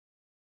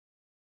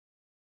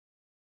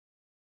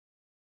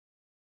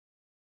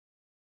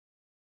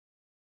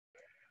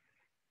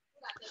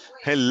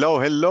Hello,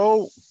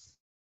 hello.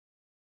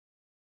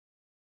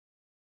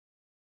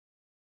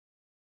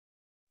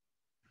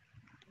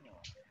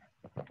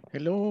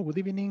 Hello, good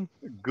evening.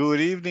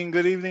 Good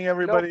evening,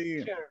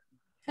 everybody.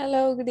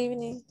 Hello, good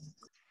evening.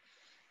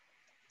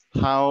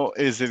 How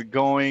is it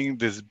going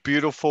this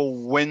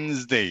beautiful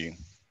Wednesday?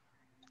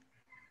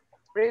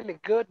 Really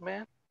good,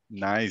 man.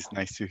 Nice,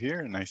 nice to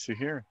hear, nice to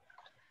hear.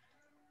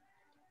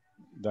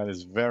 That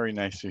is very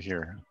nice to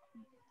hear.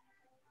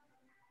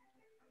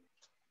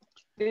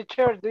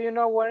 Teacher, do you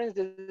know when is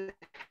the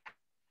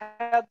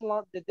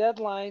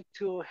deadline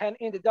to hand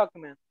in the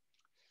document?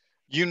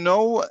 You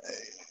know,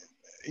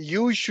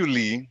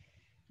 usually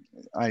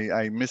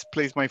I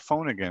misplaced my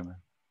phone again.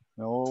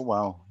 Oh,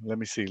 wow. Let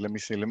me see, let me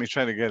see. Let me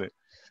try to get it.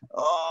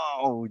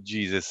 Oh,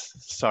 Jesus.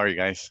 Sorry,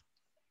 guys.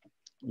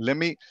 Let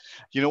me,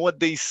 you know what?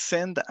 They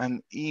send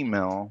an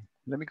email.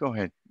 Let me go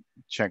ahead,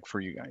 check for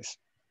you guys.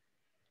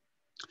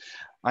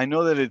 I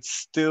know that it's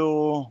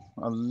still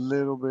a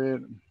little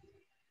bit,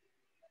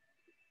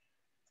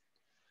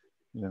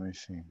 let me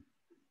see.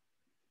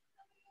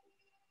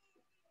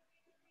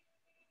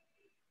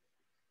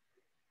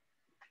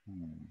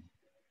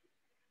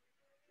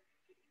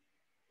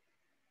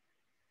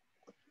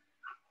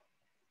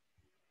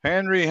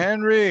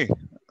 Henry,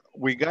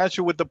 we got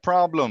you with the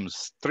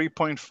problems.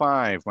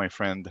 3.5, my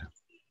friend.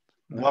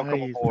 Welcome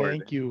Nice, aboard.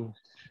 thank you.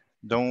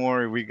 Don't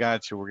worry, we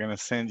got you. We're going to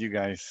send you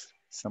guys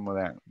some of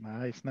that.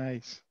 Nice,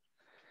 nice.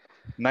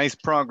 Nice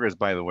progress,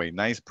 by the way.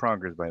 Nice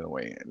progress, by the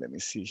way. Let me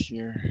see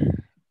here.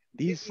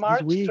 This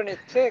March week.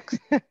 26th.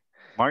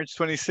 March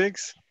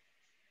 26th?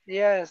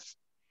 Yes.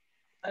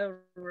 I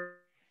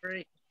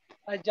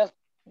just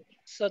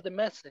saw the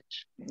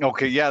message.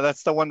 Okay, yeah,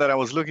 that's the one that I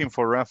was looking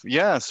for, Raf.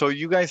 Yeah, so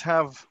you guys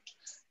have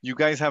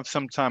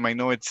some time. I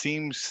know it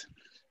seems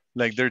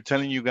like they're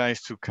telling you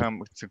guys to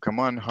come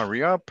on,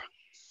 hurry up.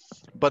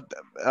 But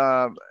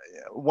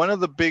one of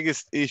the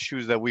biggest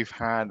issues that we've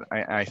had,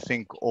 I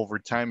think, over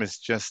time is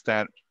just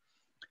that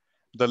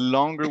the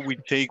longer we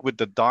take with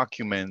the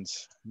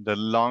documents, the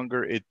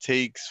longer it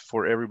takes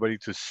for everybody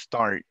to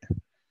start.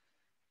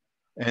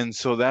 And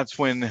so that's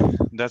when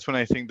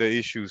I think the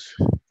issues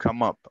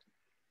come up.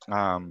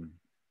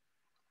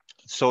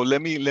 So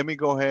let me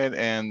go ahead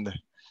and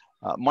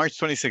March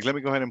 26th, let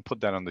me go ahead and put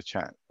that on the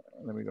chat.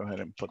 Let me go ahead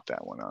and put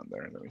that one on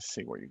there. Let me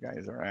see where you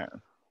guys are at.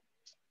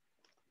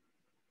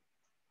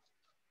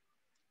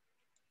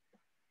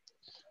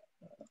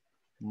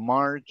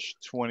 March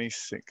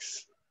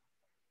 26th.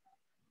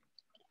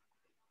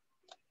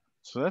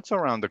 So that's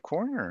around the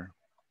corner.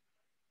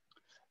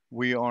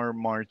 We are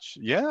March,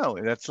 yeah,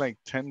 that's like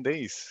 10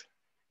 days,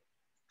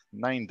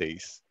 9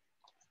 days,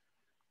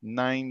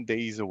 9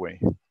 days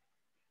away.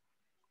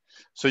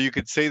 So you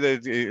could say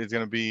that it's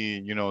going to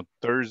be, you know,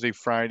 Thursday,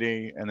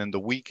 Friday, and then the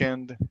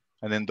weekend,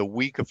 and then the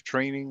week of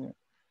training,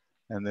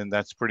 and then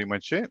that's pretty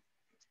much it.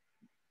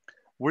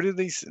 Where did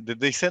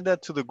they send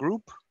that to the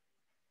group?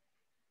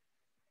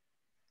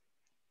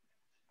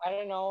 I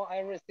don't know. I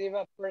received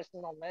a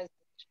personal message.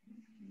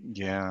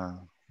 Yeah,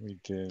 we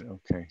did.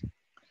 Okay.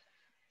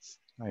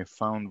 I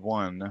found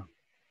one.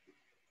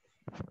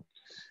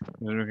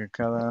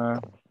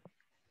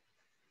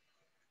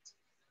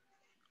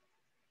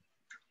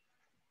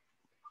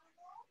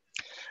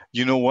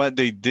 You know what?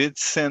 They did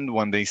send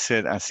one. They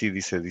said, así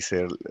dice,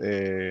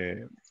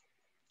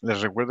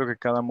 les recuerdo que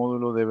cada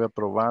módulo debe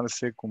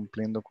aprobarse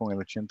cumpliendo con el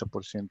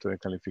 80% de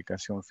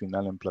calificación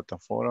final en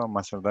plataforma,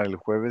 más tardar el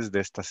jueves de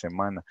esta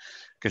semana,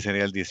 que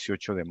sería el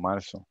 18 de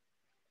marzo.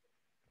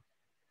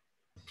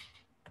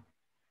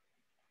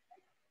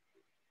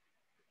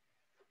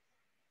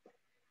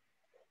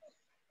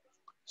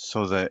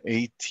 So the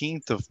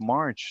 18th of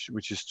March,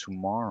 which is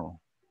tomorrow.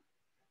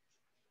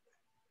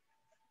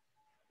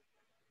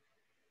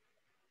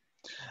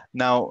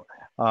 Now,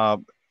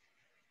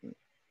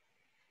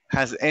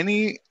 has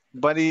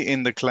anybody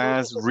in the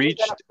class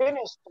reached?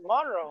 Finish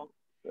tomorrow.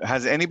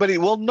 Has anybody?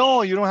 Well,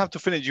 no, you don't have to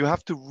finish. You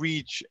have to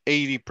reach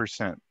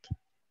 80%.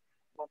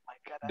 Oh my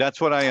God.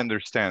 That's what I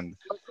understand.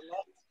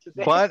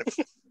 But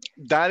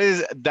that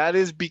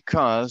is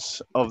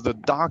because of the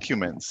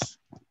documents,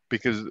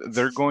 because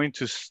they're going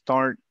to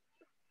start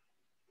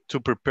to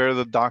prepare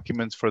the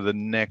documents for the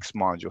next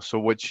module. So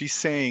what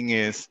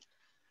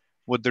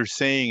they're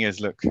saying is,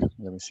 look,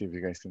 let me see if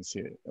you guys can see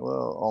it.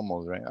 Well,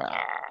 almost, right?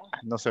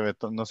 No se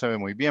ve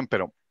muy bien,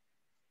 pero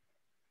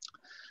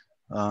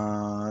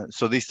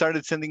so they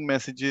started sending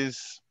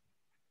messages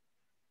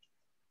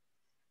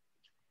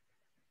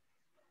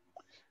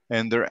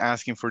and they're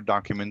asking for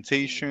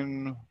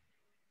documentation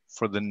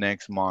for the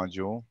next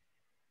module.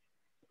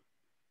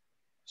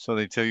 So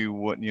they tell you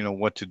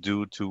what to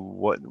do, to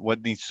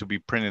what needs to be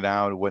printed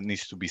out, what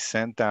needs to be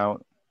sent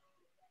out.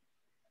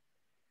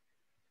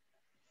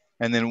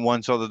 And then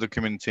once all the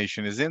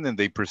documentation is in, then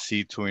they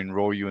proceed to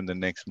enroll you in the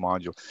next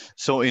module.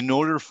 So in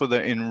order for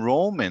the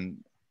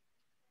enrollment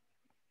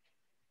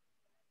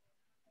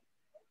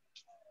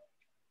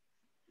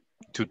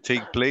to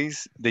take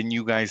place, then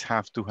you guys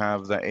have to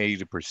have the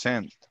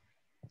 80%.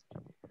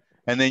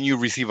 and then you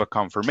receive a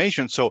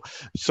confirmation. So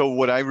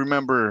what I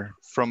remember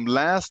from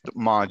last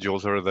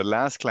modules or the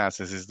last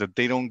classes is that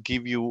they don't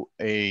give you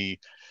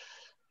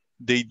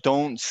they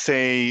don't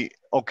say,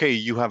 okay,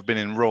 you have been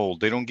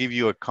enrolled. They don't give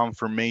you a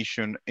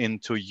confirmation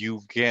until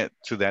you get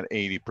to that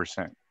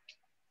 80%.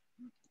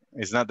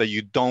 It's not that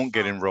you don't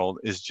get enrolled.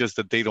 It's just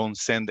that they don't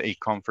send a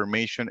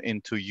confirmation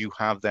until you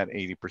have that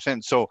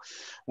 80%. So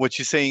what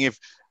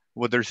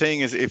they're saying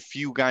is if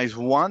you guys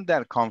want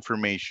that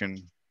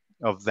confirmation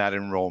of that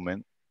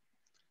enrollment,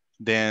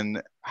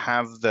 then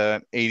have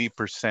the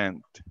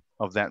 80%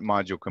 of that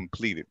module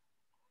completed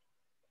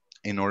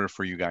in order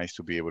for you guys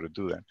to be able to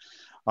do that.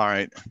 All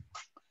right.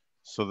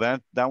 So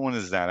that one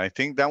is that. I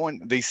think that one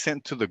they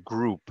sent to the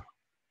group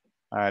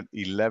at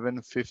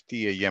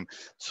 11:50 a.m.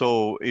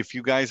 So if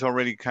you guys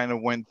already kind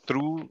of went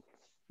through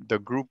the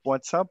group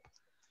WhatsApp,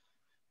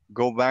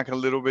 go back a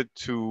little bit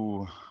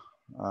to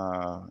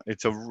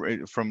it's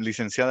from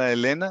Licenciada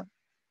Elena,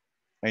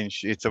 and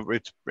it's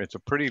a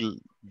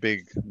pretty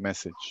big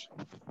message.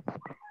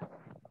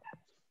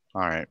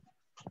 All right.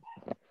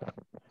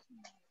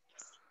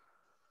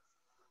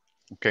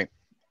 Okay.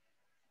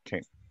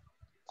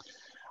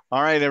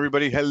 All right,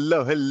 everybody.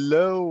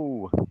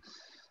 Hello.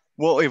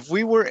 Well, if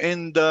we were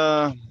in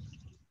our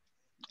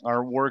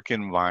work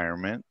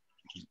environment,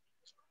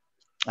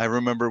 I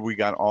remember we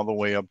got all the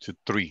way up to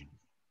 3,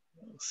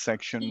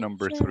 section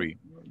number 3.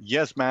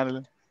 Yes,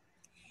 Madeline.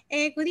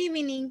 Good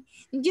evening.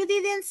 You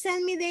didn't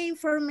send me the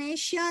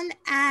information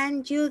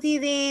and you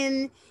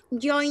didn't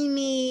join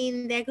me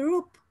in the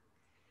group.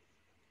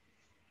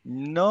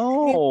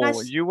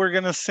 No, you were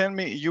going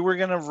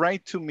to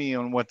write to me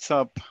on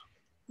WhatsApp.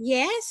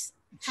 Yes.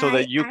 So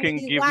that you can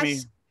give me.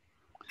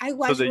 I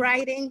was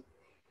writing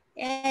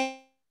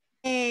in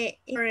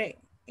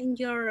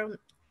your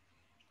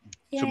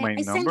to my I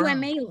number? sent you a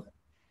mail.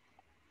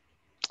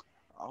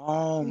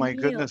 Oh my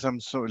goodness,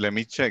 let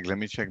me check,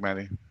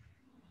 Maddie.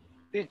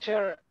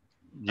 Teacher.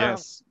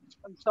 Yes.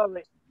 I'm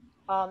sorry.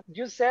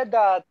 You said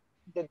that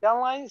the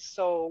deadline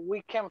so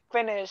we can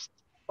finish,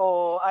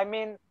 so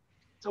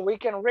we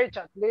can reach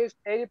at least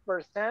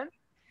 80%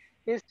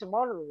 is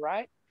tomorrow,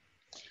 right?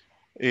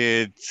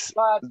 It's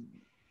but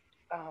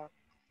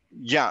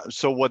yeah,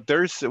 so what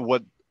the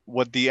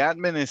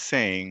admin is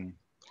saying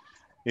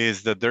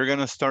is that they're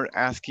gonna start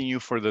asking you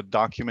for the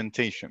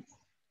documentation.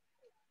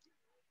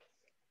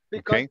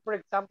 Because okay? For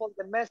example,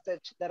 the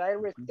message that I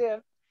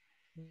received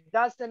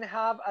doesn't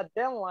have a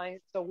deadline,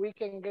 so we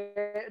can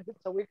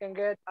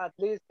get at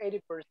least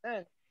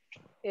 80%,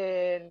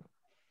 and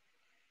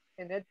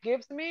it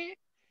gives me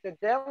the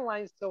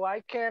deadline so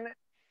I can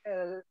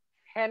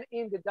hand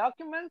in the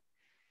documents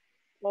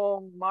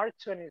on March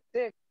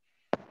 26th.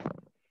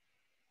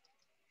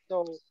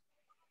 So,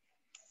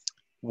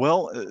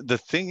 well, the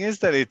thing is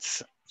that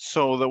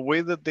so the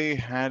way that they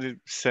had it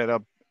set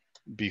up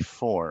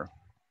before.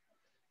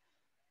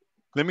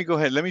 Let me go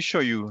ahead. Let me show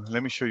you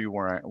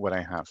what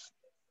I have.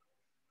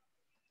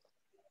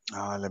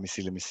 Let me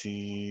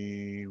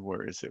see.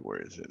 Where is it?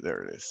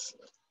 There it is.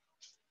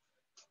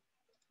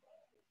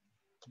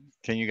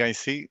 Can you guys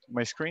see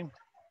my screen?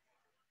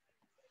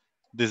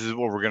 This is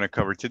what we're going to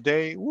cover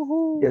today.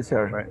 Woohoo! Yes,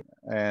 sir. Right.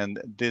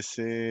 And this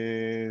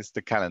is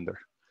the calendar.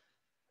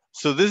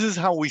 So this is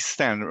how we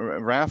stand,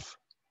 Raf.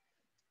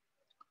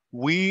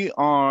 We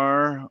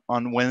are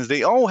on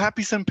Wednesday. Oh,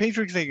 happy St.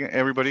 Patrick's Day,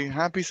 everybody.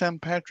 Happy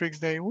St. Patrick's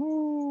Day.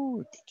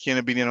 Woo!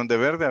 ¿Quiénes vinieron de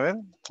verde?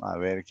 A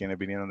ver, ¿quiénes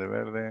vinieron de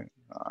verde?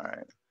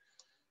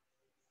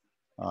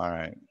 All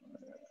right.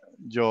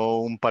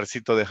 Yo un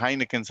parcito de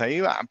Heineken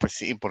ahí, pues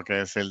sí,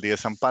 porque es el día de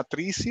San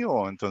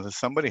Patricio, entonces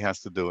somebody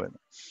has to do it.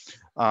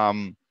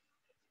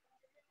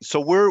 So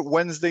we're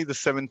Wednesday the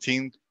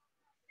 17th.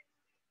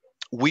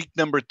 Week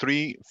number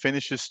 3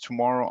 finishes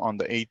tomorrow on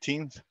the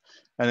 18th,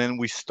 and then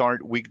we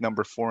start week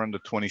number 4 on the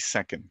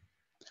 22nd.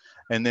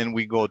 And then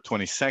we go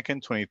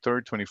 22nd,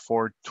 23rd,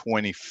 24th,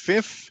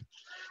 25th.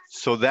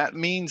 So that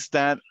means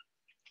that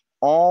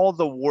all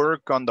the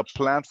work on the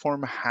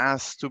platform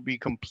has to be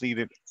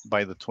completed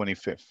by the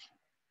 25th.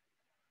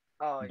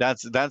 Oh, yeah.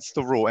 That's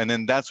the rule. And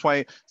then that's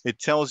why it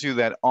tells you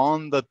that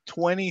on the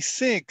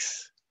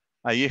 26th,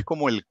 ahí es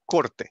como el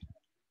corte,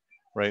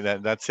 right?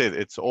 That's it.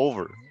 It's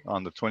over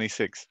on the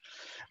 26th.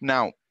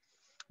 Now,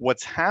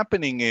 what's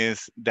happening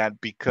is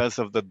that because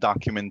of the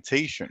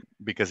documentation,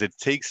 because it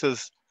takes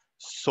us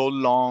so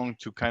long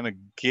to kind of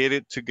get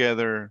it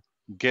together,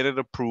 get it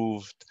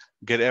approved,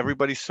 get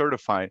everybody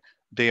certified,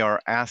 they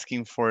are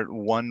asking for it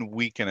 1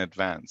 week in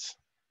advance.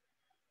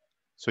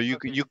 So you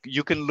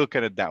can look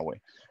at it that way.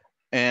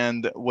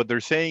 And what they're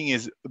saying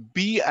is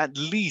be at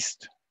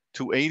least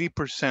to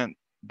 80%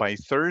 by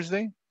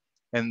Thursday,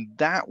 and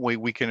that way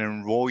we can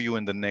enroll you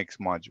in the next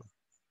module.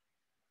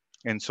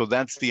 And so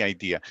that's the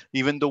idea,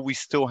 even though we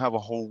still have a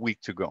whole week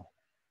to go.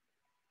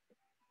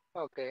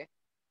 Okay.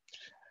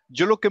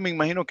 Yo lo que me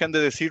imagino que han de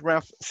decir,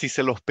 Raf, si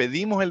se los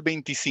pedimos el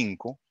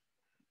 25.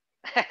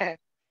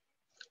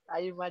 I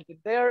imagine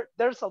they're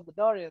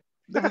Salvadorians.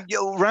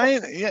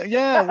 Right?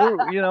 Yeah.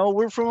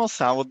 We're from El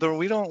Salvador.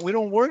 We don't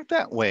work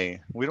that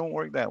way. We don't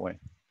work that way.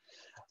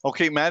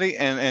 Okay, Maddie,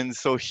 and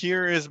so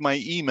here is my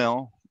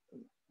email.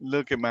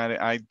 Look at Maddie,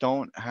 I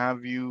don't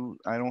have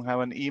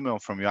an email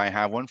from you. I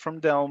have one from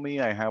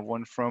Delmi, I have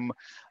one from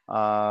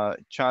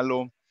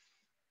Chalo.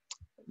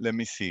 Let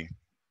me see.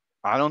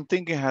 I don't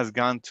think it has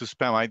gone to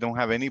spam. I don't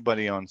have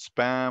anybody on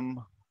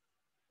spam.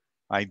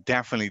 I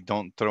definitely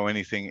don't throw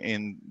anything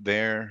in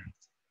there,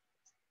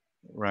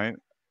 right?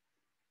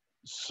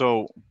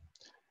 So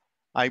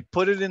I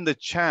put it in the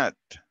chat,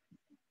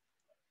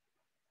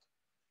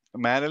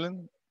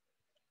 Madeline,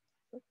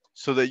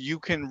 so that you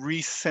can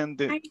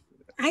resend it.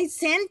 I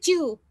sent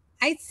you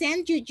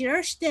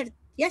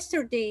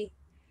yesterday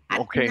at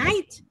Okay.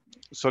 night.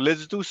 So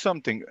let's do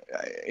something.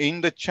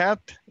 In the chat,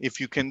 if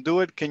you can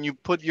do it, can you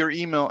put your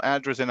email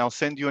address and I'll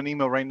send you an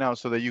email right now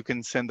so that you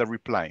can send a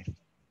reply.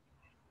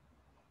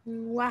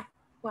 What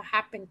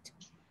happened?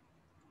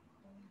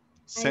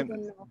 Send I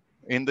don't know.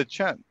 in the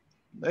chat.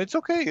 It's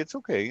okay, it's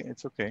okay,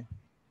 it's okay.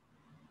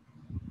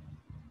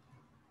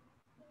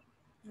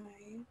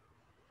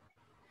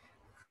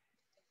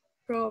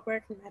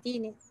 Robert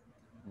Martinez.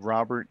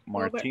 Robert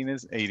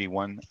Martinez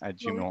 81 at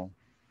Gmail.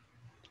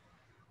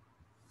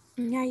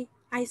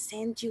 I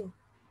sent you.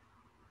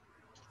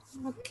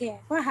 Okay,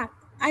 what happened?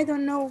 I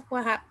don't know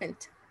what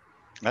happened.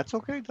 That's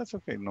okay, that's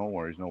okay. No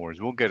worries, no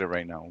worries. We'll get it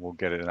right now. We'll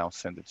get it and I'll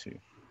send it to you.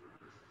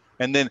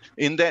 And then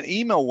in that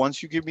email,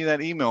 once you give me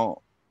that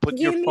email, put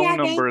your phone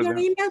number Give me again your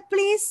email,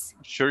 please.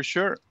 Sure,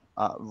 sure.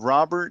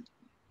 Robert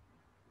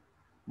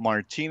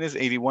Martinez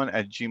 81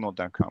 at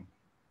gmail.com.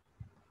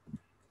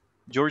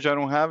 George, I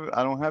don't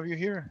have you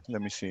here.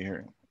 Let me see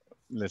here.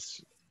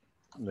 Let's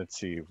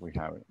see if we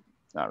have it.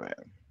 All right.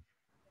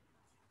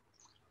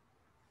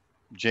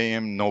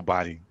 JM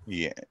nobody.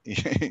 Yeah.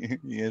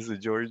 Yes,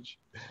 George.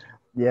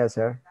 Yes,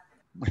 sir.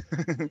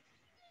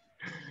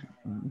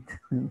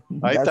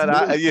 I thought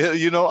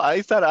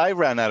I thought I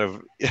ran out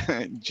of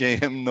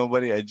JM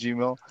nobody at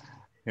Gmail.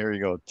 Here we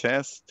go.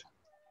 Test.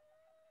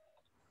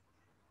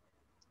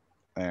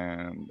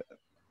 And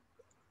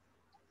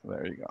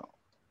there you go.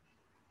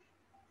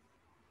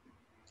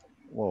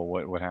 Whoa,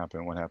 what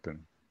happened? What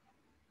happened?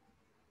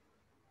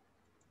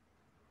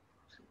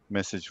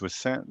 Message was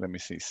sent. Let me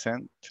see.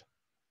 Sent.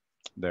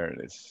 There it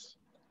is.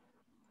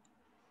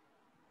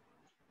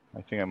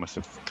 I think I must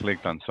have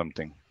clicked on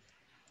something.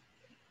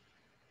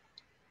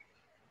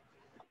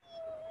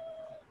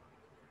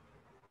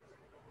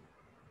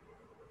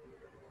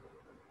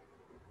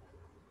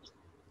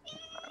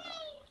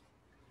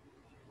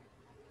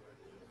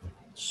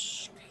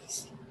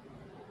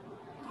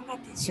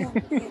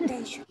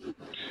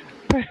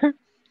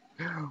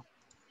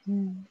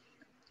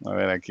 A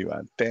ver, aquí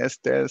va.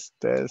 Test.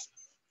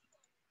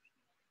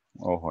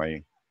 Ojo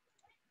ahí.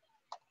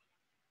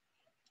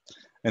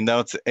 And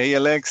that's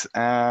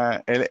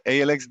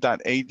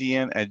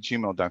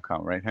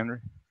alx.adn@gmail.com, right, Henry?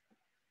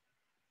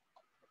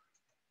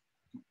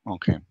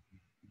 Okay.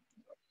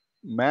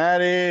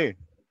 Mary,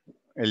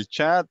 el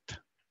chat.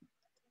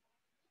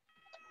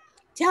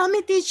 Tell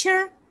me,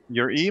 teacher.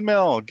 Your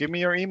email. Give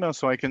me your email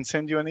so I can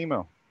send you an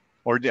email.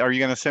 Or are you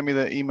going to send me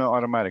the email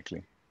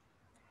automatically?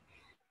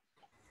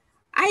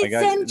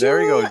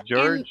 There you go,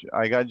 George.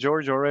 I got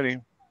George already.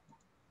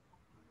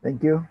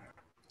 Thank you.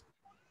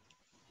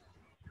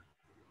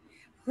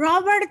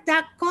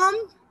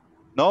 Robert.com.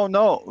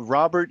 No,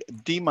 Robert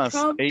Dimas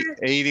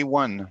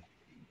 81.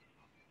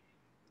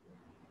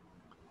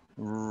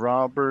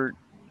 Robert.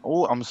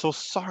 Oh, I'm so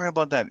sorry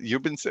about that.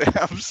 You've been saying,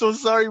 I'm so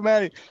sorry,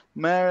 Maddie.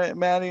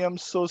 Maddie, I'm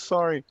so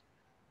sorry.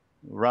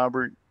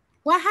 Robert.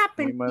 What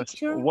happened,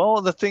 teacher? Well,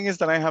 the thing is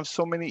that I have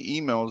so many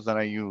emails that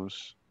I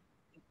use.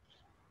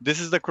 This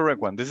is the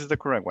correct one.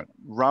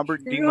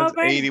 Robert Dimas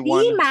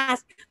 81.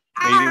 Dimas.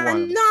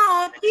 81.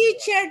 No,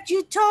 teacher,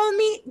 you told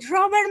me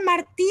Robert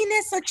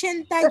Martinez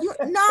 81.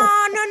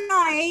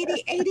 No,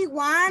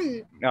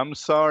 81. I'm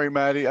sorry,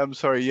 Maddie. I'm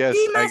sorry. Yes,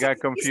 Dimas, I got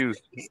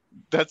confused.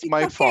 That's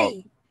my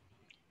fault.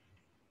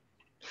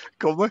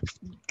 ¿Cómo?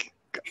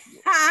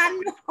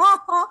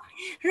 No,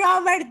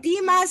 Robert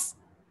Dimas.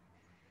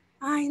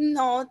 Ay,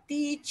 no,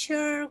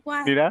 teacher.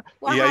 Mira,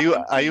 y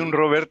hay un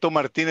Roberto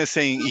Martínez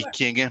saying, ¿y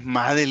quién es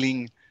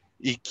Madeline?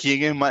 ¿Y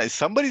quién es Madeline?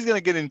 Somebody's going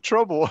to get in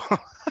trouble.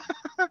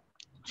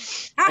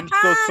 I'm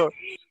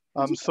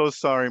so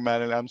sorry,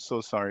 Madeline. I'm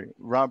so sorry.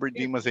 Robert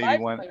Dimas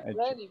 81.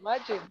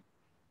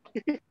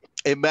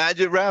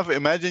 Imagine, Raf,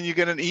 imagine you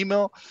get an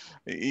email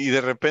y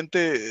de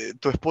repente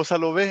tu esposa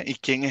lo ve. ¿Y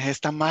quién es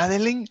esta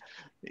Madeline?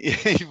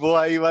 Y vos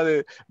ahí va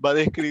a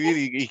describir.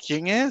 ¿Y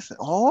quién es?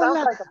 Hola.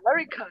 Sounds like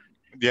America.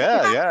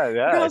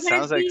 Yeah. It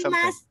sounds like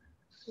something.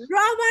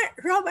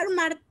 Robert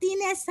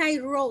Martinez, I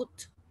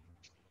wrote.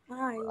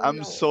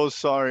 I'm so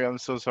sorry,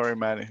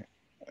 Maddie.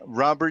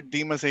 Robert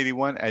Dimas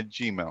 81 at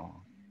Gmail.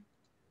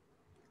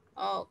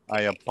 Okay.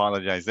 I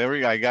apologize. There we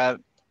go.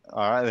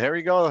 All right, there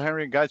we go,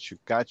 Henry. Got you.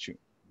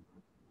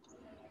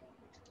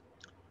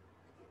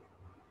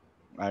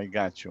 I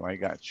got you.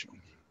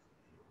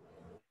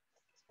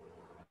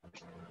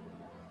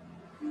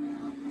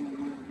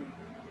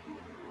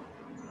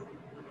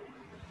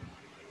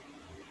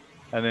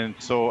 And then,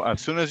 so as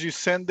soon as you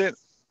send it,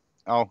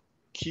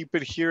 keep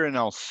it here and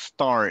I'll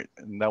start.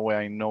 And that way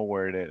I know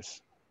where it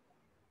is.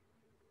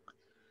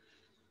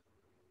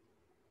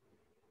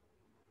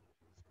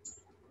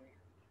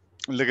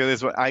 Look at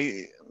this one.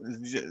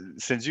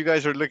 Since you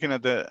guys are looking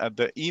at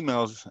the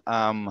emails,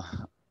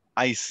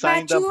 I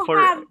signed But up you for.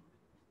 have,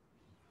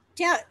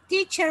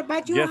 teacher,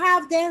 but you Yes.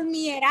 have Del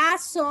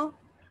Mierazo.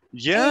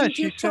 Yeah, And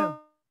she you said.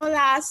 told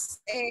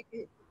us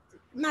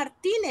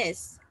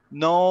Martinez.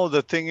 No,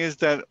 the thing is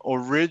that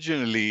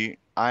originally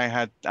I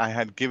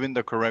had given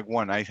the correct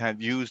one. I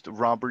had used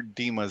Robert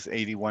Dimas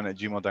 81 at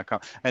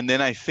gmail.com. And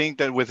then I think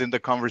that within the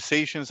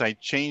conversations I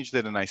changed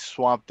it and I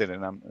swapped it,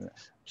 and I'm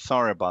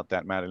sorry about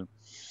that, Madeline.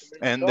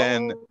 And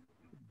then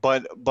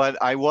but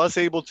I was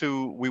able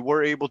to, we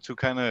were able to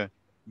kind of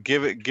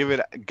get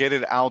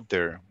it out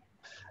there.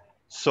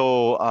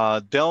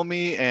 So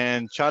Delmi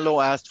and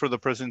Chalo asked for the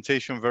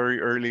presentation very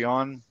early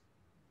on.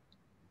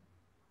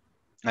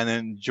 And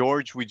then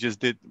George, we just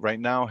did right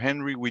now.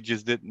 Henry, we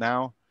just did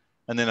now.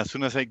 And then as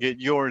soon as I get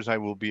yours, I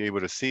will be able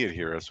to see it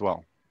here as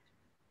well.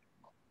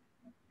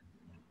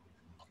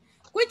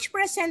 Which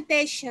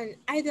presentation?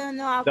 I don't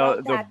know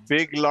about The that.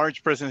 big,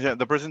 large presentation,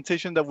 the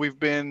presentation that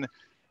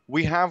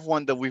we have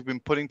one that we've been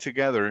putting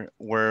together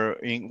where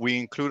we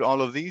include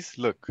all of these.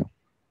 Look,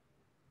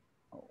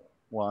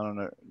 well, I don't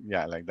know.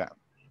 Yeah, like that.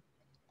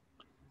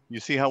 You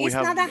see how we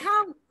have. It's not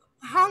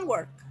a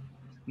homework.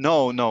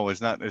 No,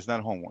 it's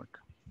not homework.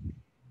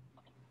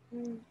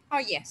 Oh,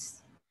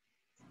 yes.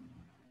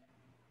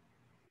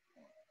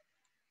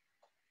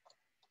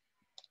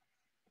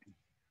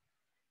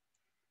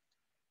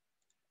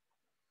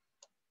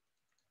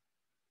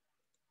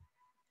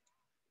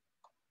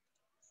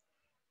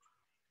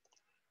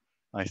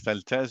 Ahí está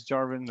el test,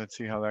 Jarvin. Let's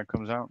see how that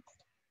comes out.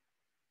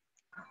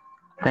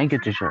 Thank you,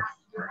 teacher.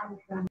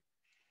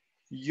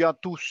 Ya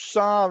tú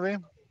sabes.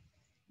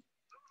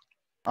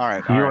 All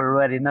right. You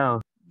already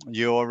know.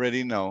 You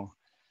already know.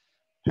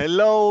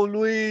 Hello,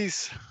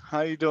 Luis.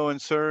 How you doing,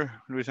 sir?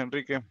 Luis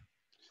Enrique.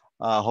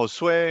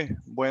 Josué,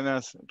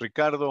 buenas.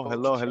 Ricardo,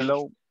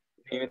 hello.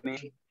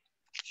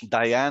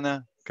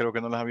 Diana, creo que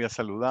no las había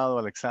saludado.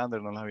 Alexander,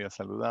 no las había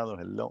saludado.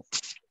 Hello.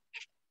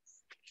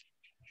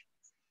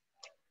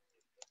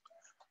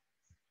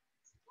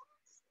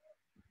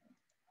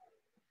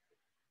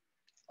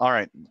 All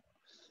right.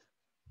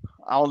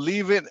 I'll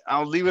leave it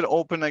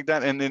open like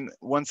that. And then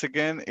once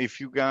again, if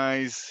you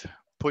guys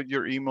put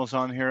your emails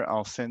on here,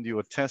 I'll send you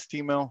a test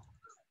email.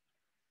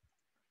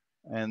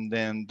 And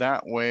then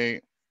that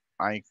way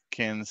I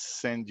can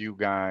send you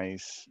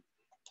guys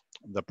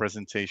the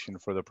presentation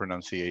for the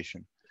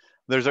pronunciation.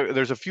 There's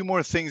a few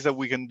more things that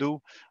we can do.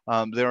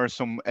 There are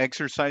some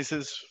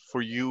exercises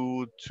for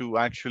you to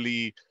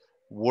actually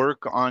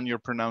work on your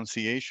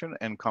pronunciation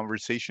and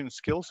conversation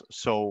skills.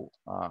 So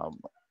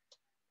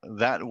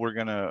that we're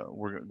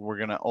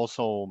gonna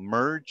also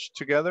merge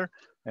together,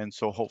 and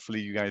so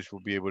hopefully you guys will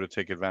be able to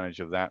take advantage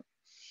of that.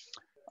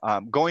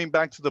 Going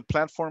back to the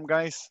platform,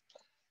 guys,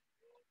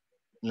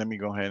 let me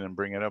go ahead and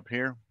bring it up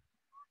here,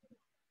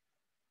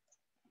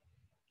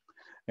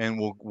 and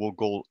we'll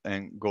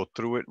go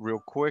through it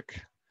real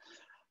quick.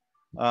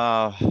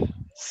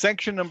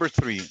 Section number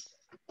 3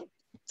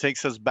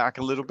 takes us back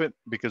a little bit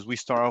because we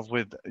start off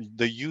with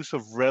the use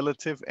of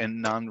relative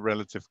and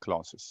non-relative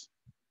clauses.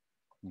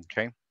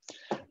 Okay.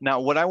 Now,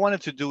 what I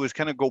wanted to do is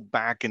kind of go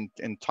back and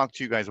talk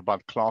to you guys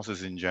about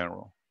clauses in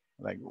general.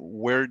 Like,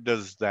 where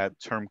does that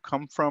term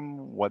come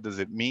from? What does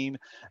it mean?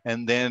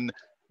 And then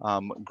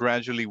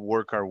gradually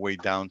work our way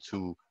down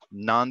to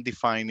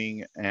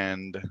non-defining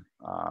and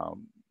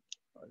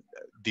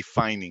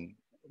defining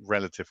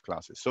relative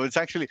clauses. So it's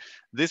actually,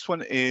 this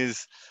one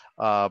is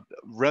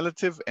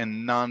relative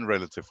and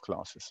non-relative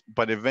clauses,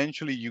 but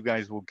eventually you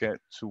guys will get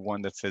to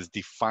one that says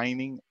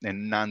defining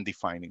and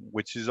non-defining,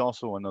 which is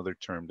also another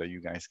term that you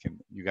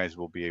guys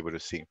will be able to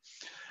see.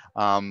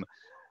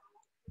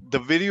 The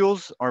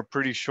videos are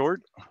pretty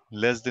short,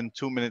 less than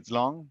 2 minutes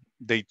long.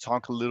 They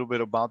talk a little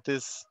bit about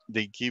this.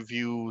 They give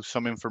you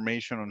some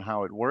information on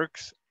how it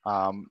works.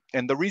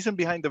 And the reason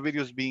behind the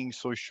videos being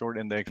so short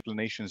and the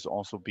explanations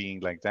also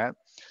being like that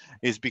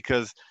is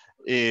because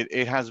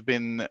it has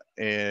been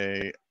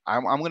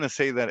I'm going to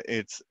say that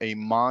it's a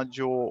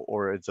module,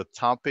 or it's a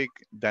topic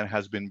that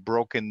has been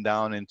broken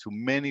down into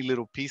many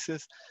little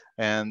pieces,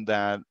 and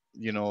that,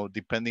 you know,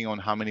 depending on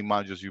how many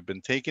modules you've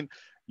been taking,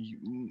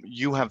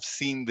 you have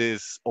seen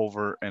this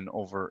over and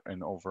over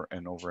and over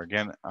and over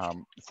again.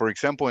 For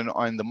example, in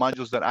the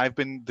modules that I've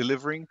been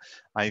delivering,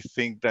 I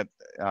think that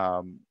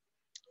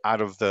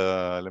out of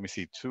the, let me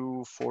see,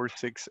 2, 4,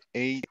 6,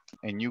 8,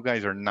 and you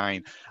guys are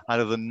 9. Out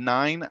of the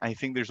 9, I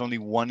think there's only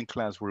one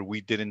class where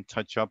we didn't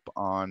touch up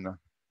on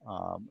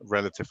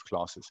relative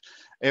clauses.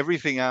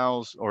 Everything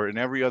else, or in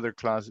every other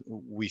class,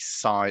 we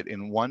saw it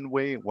in one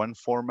way, one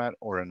format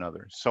or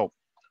another. So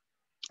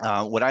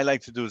what I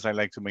like to do is I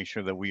like to make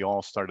sure that we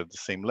all start at the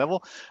same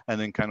level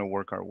and then kind of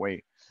work our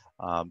way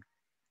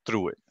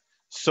through it.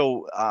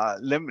 So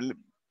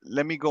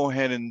let me go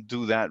ahead and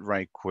do that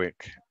right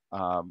quick.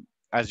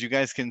 As you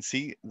guys can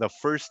see, the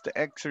first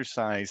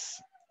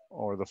exercise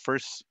or the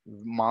first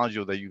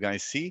module that you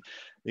guys see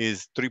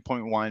is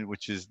 3.1,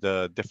 which is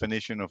the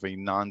definition of a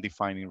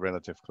non-defining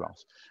relative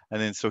clause.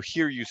 And then so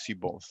here you see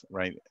both,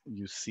 right?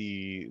 You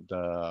see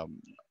the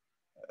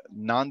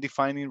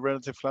non-defining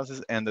relative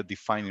clauses and the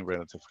defining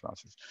relative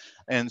clauses.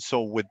 And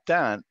so with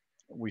that,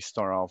 we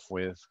start off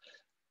with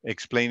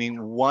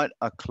explaining what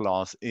a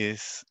clause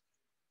is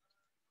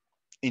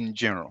in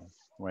general,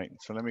 right?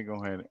 So let me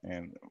go ahead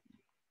and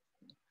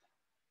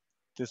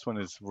this one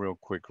is real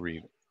quick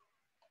read.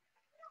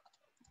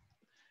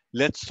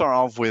 Let's start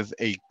off with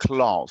a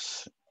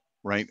clause,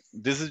 right?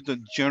 This is the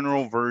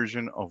general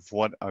version of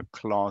what a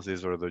clause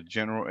is, or the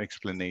general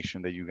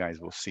explanation that you guys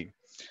will see.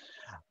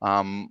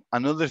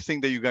 Another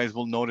thing that you guys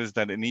will notice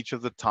that in each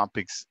of the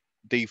topics,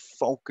 they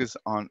focus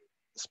on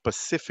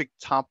specific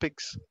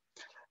topics.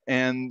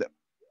 And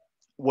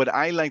what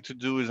I like to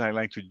do is I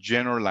like to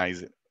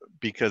generalize it,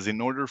 because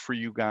in order for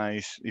you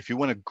guys, if you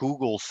want to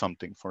Google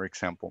something, for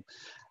example,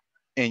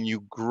 and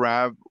you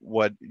grab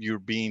what you're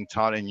being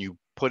taught and you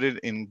put it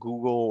in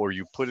Google or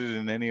you put it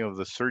in any of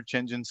the search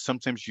engines,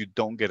 sometimes you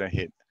don't get a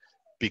hit,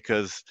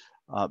 because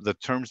the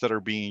terms that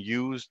are being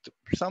used,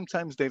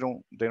 sometimes they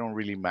don't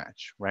really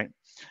match, right?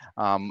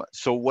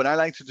 So what I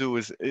like to do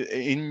is,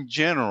 in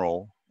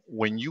general,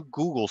 when you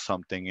Google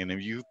something and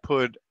if you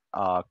put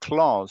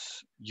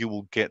clause, you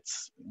will get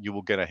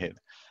a hit.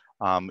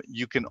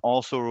 You can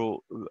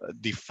also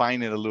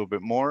define it a little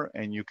bit more,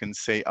 and you can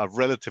say a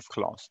relative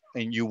clause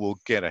and you will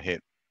get a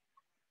hit.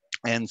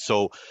 And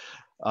so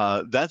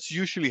that's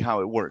usually how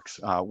it works.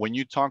 When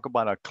you talk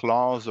about a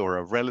clause or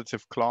a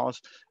relative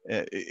clause,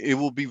 it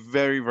will be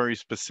very, very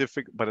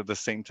specific, but at the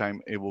same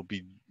time, it will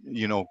be,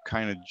 you know,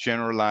 kind of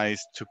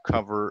generalized to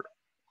cover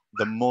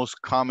the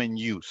most common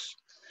use.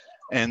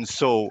 And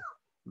so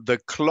the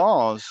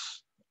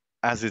clause,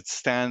 as it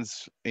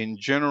stands in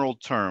general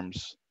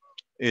terms,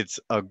 it's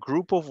a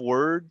group of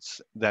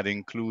words that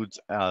includes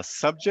a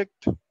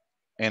subject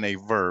and a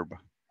verb.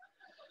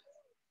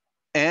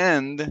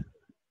 And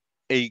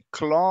a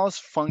clause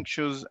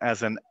functions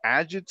as an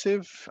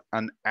adjective,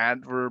 an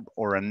adverb,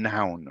 or a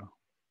noun.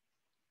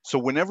 So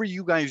whenever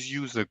you guys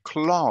use a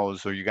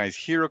clause or you guys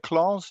hear a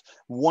clause,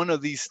 one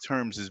of these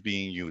terms is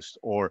being used,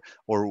 or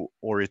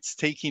it's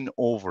taking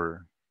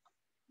over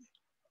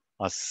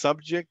a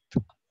subject,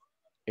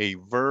 a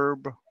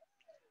verb,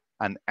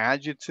 an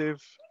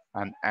adjective,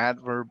 an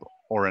adverb,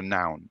 or a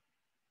noun.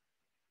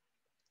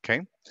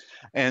 Okay?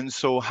 And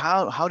so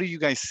how do you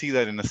guys see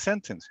that in a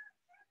sentence?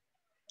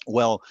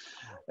 Well,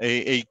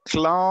 a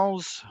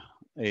clause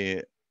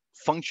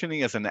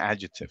functioning as an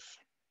adjective,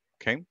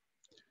 okay?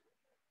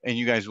 And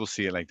you guys will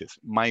see it like this.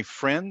 My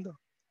friend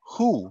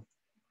who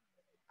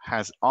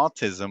has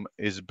autism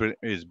is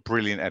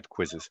brilliant at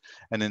quizzes.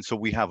 And then so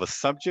we have a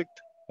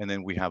subject, and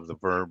then we have the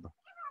verb,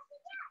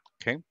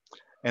 okay?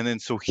 And then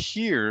so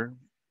here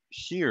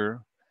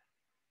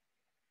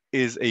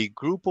is a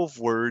group of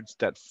words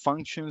that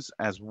functions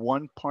as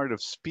one part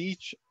of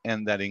speech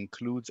and that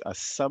includes a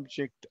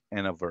subject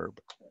and a verb,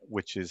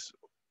 which is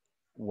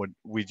what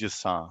we just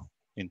saw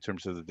in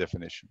terms of the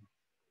definition,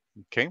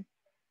 okay?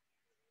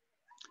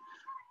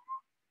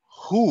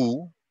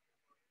 Who,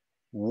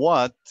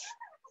 what,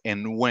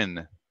 and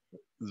when.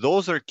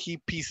 Those are key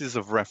pieces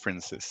of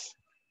references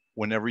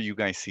whenever you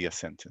guys see a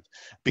sentence.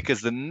 Because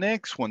the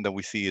next one that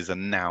we see is a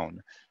noun.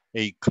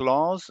 A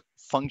clause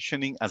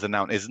functioning as a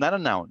noun. It's not a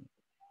noun,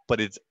 but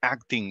it's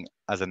acting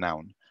as a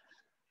noun.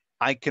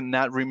 I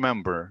cannot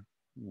remember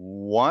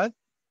what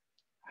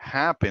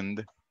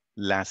happened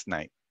last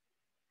night.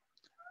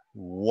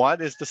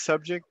 What is the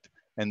subject?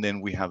 And then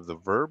we have the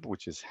verb,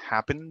 which is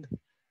happened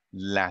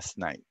last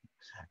night.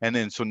 And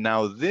then so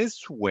now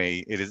this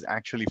way it is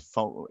actually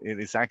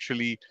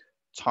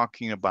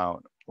talking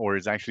about, or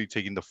is actually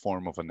taking the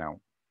form of a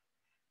noun.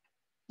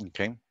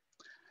 Okay.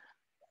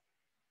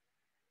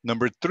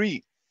 Number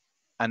 3,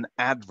 an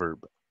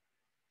adverb.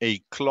 A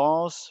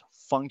clause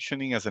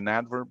functioning as an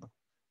adverb.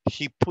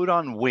 He put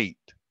on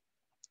weight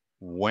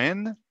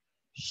when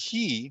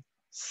he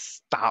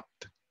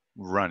stopped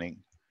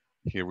running.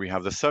 Here we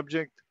have the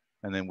subject,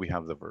 and then we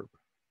have the verb.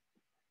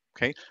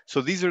 Okay,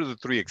 so these are the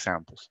 3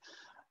 examples.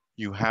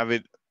 You have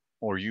it,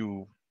 or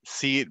you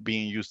see it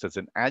being used as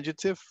an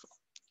adjective,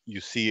 you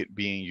see it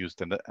being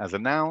used as a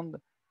noun,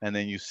 and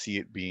then you see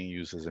it being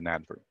used as an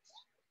adverb.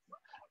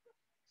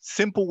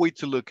 Simple way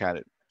to look at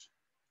it.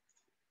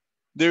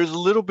 There's a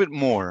little bit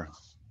more,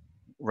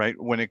 right,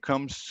 when it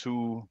comes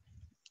to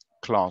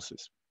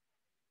clauses.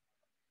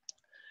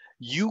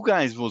 You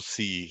guys will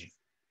see,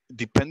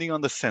 depending on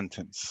the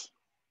sentence,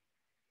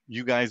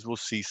 you guys will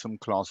see some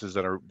clauses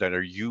that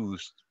are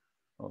used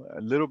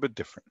a little bit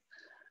different.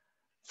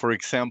 For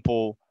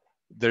example,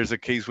 there's a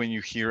case when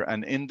you hear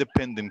an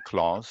independent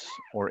clause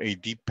or a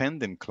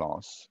dependent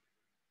clause.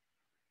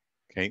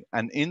 Okay,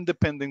 an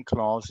independent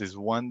clause is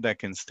one that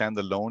can stand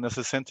alone as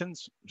a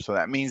sentence. So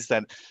that means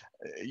that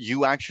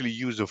you actually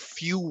use a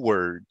few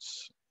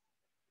words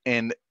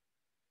and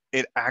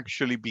it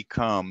actually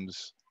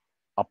becomes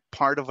a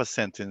part of a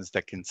sentence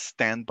that can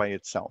stand by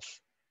itself.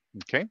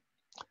 Okay,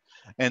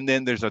 and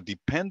then there's a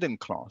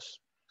dependent clause.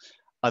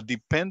 A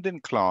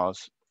dependent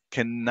clause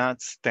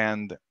cannot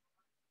stand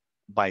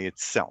by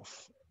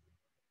itself.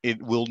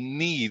 It will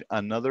need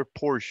another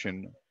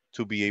portion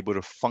to be able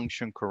to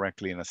function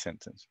correctly in a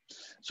sentence.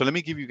 So let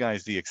me give you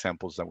guys the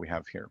examples that we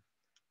have here,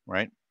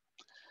 right?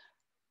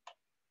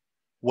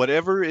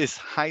 Whatever is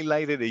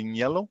highlighted in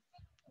yellow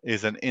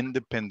is an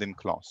independent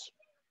clause.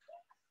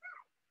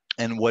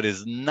 And what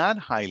is not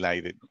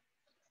highlighted,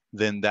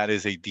 then that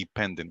is a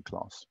dependent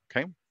clause,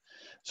 okay?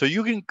 So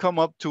you can come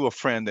up to a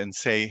friend and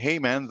say, hey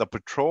man, the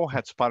patrol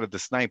had spotted the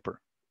sniper.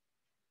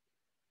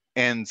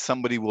 And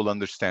somebody will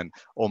understand,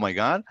 oh my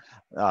God,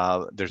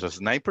 there's a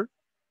sniper.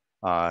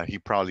 He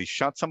probably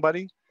shot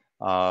somebody.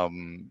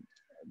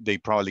 They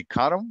probably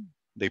caught him.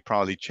 They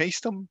probably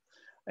chased him.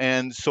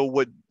 And so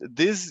what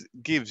this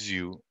gives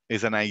you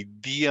is an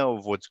idea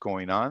of what's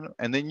going on.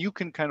 And then you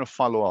can kind of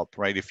follow up,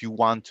 right? If you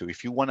want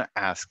to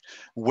ask,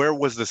 where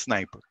was the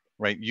sniper,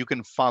 right? You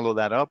can follow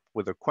that up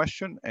with a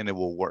question and it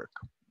will work,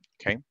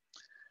 okay?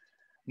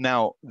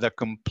 Now, the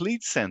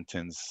complete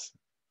sentence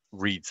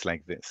reads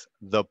like this.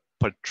 The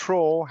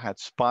patrol had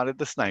spotted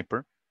the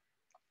sniper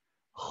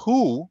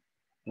who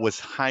was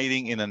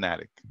hiding in an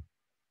attic.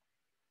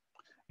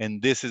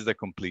 And this is the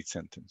complete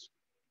sentence.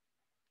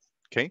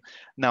 Okay.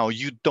 Now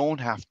you don't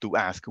have to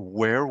ask,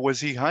 where was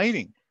he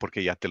hiding? Porque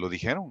ya te lo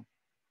dijeron,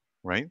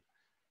 right?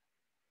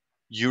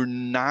 You're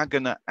not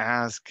going to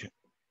ask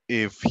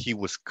if he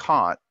was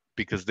caught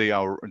because they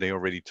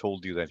already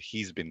told you that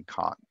he's been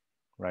caught,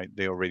 right?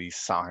 They already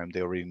saw him.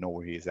 They already know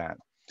where he's at.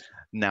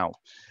 Now,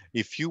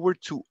 if you were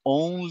to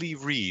only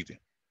read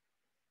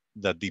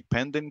the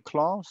dependent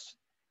clause,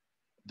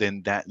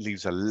 then that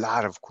leaves a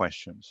lot of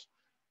questions.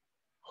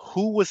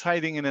 Who was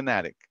hiding in an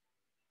attic?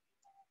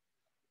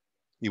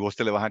 Y vos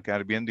te le vas a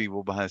quedar viendo y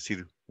vos vas a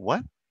decir,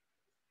 what?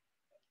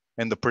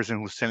 And the person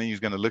who's telling you is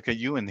going to look at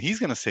you and he's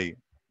going to say,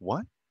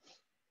 what?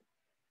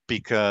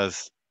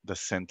 Because the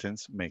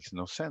sentence makes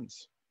no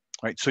sense,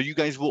 right? So you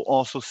guys will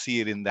also see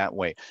it in that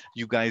way.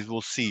 You guys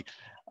will see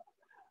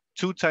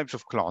two types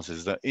of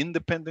clauses, the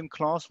independent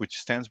clause, which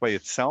stands by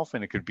itself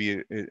and it could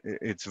be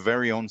its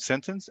very own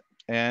sentence,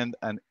 and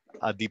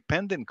a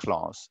dependent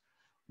clause,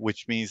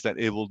 which means that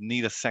it will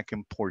need a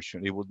second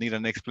portion. It will need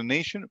an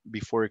explanation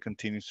before it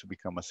continues to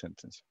become a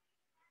sentence.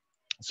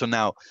 So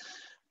now,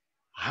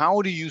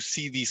 how do you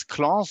see these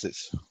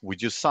clauses? We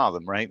just saw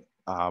them, right?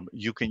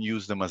 You can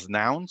use them as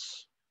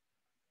nouns.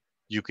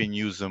 You can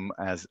use them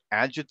as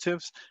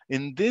adjectives.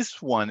 In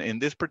this one, in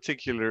this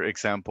particular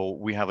example,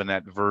 we have an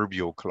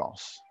adverbial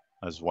clause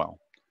as well,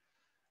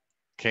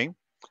 okay?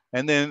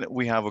 And then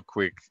we have a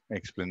quick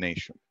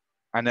explanation.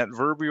 An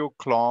adverbial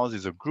clause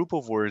is a group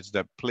of words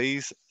that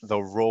plays the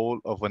role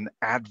of an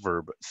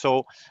adverb.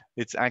 So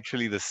it's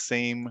actually the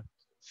same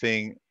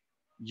thing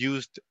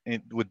used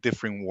with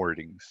different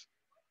wordings.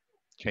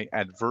 Okay,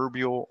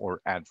 adverbial or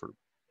adverb.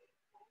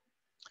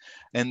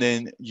 And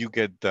then you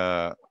get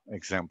the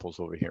examples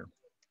over here.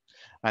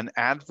 An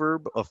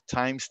adverb of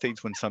time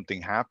states when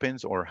something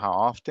happens or how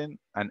often.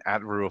 An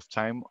adverb of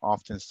time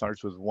often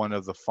starts with one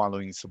of the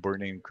following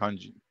subordinate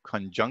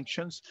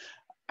conjunctions.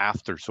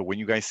 After. So when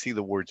you guys see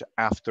the words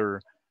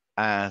after,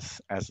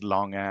 as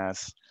long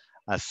as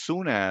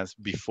soon as,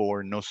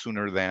 before, no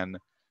sooner than,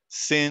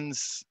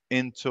 since,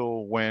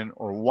 until, when,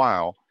 or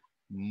while,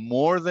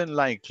 more than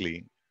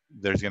likely,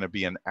 there's going to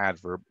be an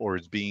adverb or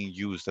it's being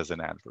used as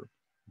an adverb,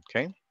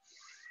 okay?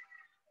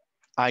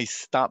 I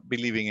stopped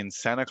believing in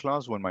Santa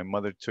Claus when my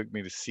mother took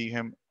me to see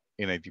him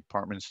in a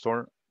department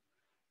store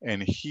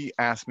and he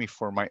asked me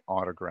for my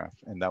autograph,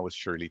 and that was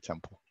Shirley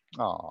Temple.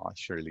 Oh,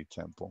 Shirley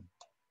Temple.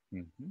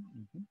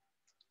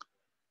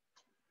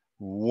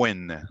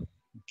 When.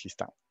 Aquí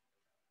está.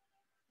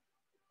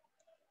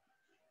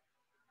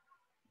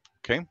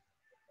 Okay.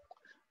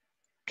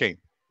 Okay.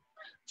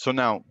 So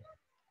now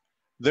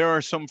there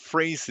are some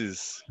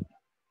phrases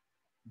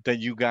that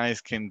you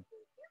guys can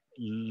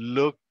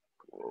look,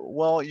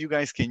 well, you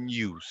guys can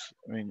use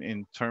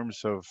in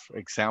terms of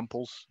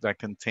examples that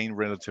contain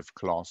relative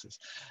clauses.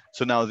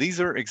 So now these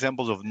are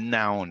examples of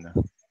noun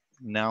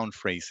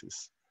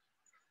phrases.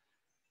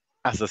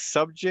 As a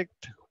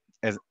subject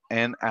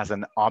and as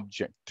an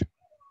object,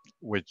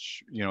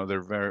 which, you know,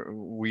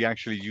 we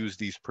actually use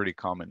these pretty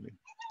commonly.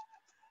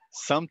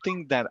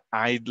 Something that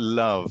I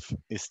love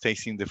is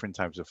tasting different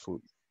types of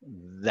food.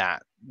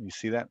 That, you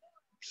see that?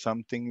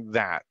 Something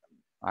that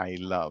I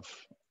love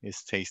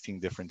is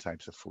tasting different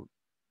types of food.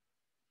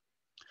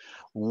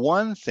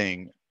 One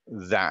thing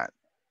that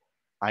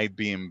I'd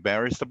be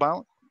embarrassed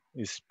about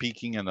is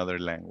speaking another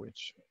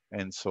language.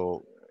 And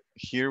so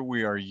here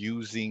we are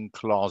using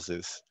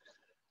clauses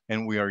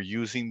and we are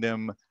using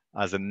them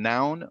as a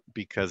noun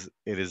because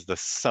it is the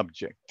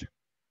subject.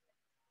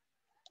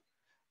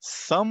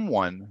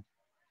 Someone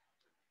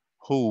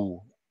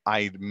who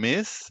I'd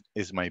miss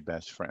is my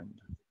best friend.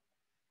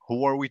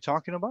 Who are we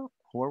talking about?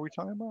 Who are we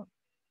talking about?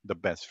 The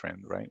best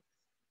friend, right?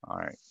 All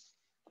right.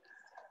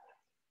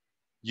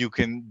 You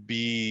can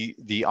be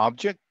the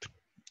object.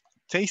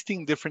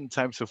 Tasting different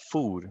types of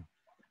food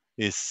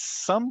is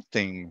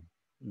something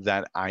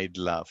that I'd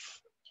love.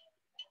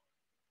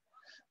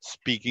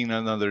 Speaking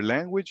another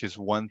language is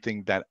one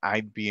thing that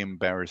I'd be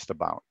embarrassed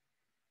about.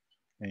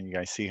 And you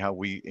guys see how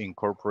we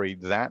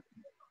incorporate that?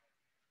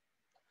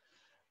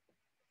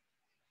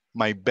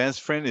 My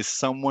best friend is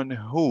someone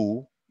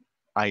who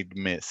I'd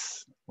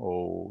miss.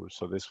 Oh,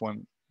 so this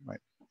one, right?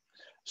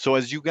 So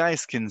as you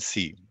guys can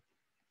see,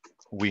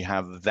 we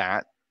have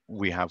that,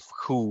 we have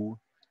who,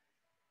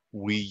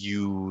 we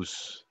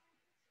use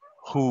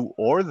who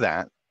or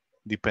that,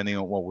 depending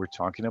on what we're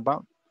talking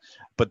about,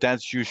 but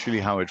that's usually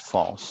how it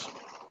falls.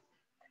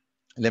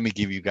 Let me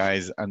give you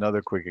guys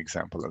another quick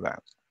example of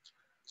that.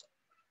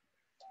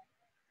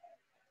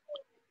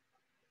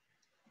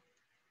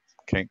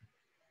 Okay.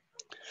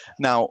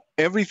 Now,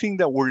 everything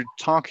that we're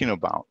talking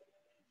about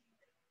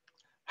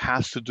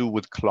has to do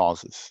with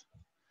clauses.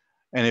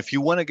 And if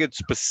you want to get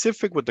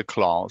specific with the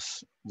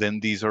clause, then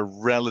these are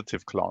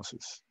relative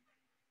clauses.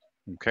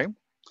 Okay.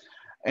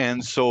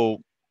 And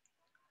so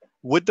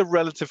with the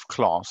relative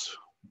clause,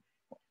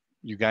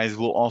 you guys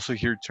will also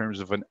hear terms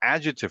of an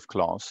adjective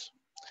clause.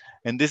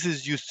 And this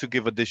is used to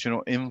give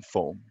additional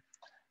info.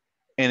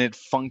 And it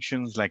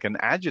functions like an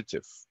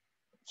adjective.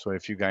 So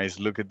if you guys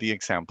look at the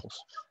examples,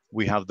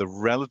 we have the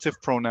relative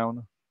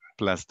pronoun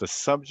plus the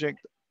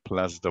subject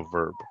plus the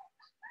verb.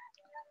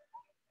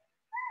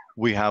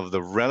 We have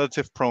the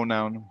relative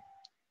pronoun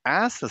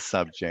as a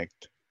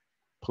subject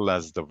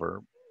plus the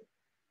verb.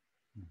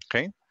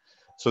 Okay,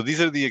 so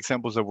these are the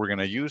examples that we're going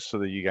to use so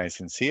that you guys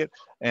can see it.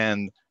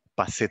 And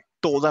pasé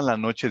toda la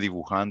noche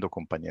dibujando,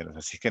 compañeros.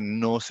 Así que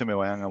no se me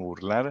vayan a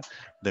burlar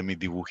de mis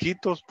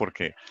dibujitos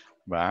porque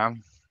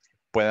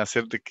puede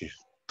hacer de que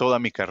toda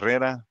mi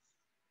carrera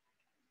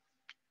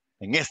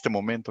en este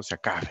momento se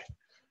acabe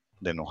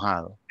de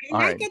enojado. All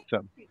right.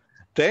 So,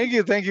 thank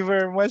you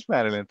very much,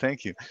 Madeline.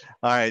 Thank you.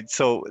 All right,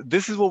 so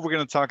this is what we're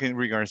going to talk in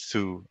regards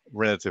to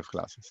relative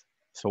clauses.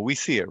 So we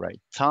see it, right?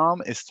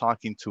 Tom is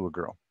talking to a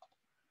girl.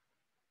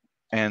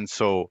 And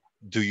so,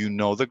 do you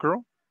know the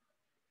girl?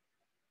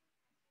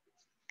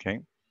 Okay.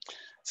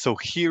 So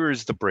here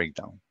is the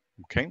breakdown,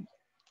 okay?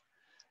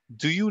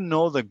 Do you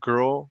know the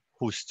girl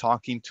who's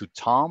talking to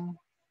Tom?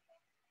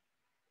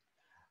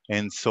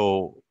 And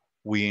so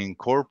we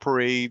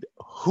incorporate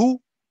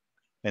who,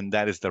 and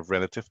that is the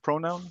relative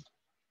pronoun.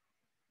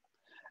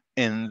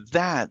 And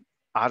that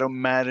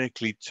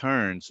automatically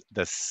turns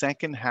the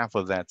second half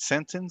of that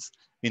sentence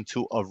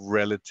into a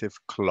relative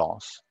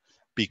clause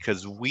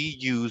because we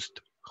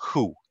used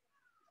who.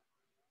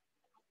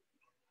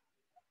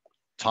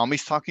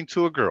 Tommy's talking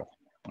to a girl.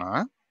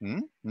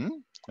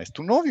 Es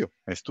tu novio,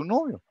 es tu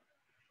novio.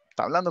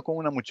 Está hablando con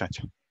una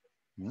muchacha.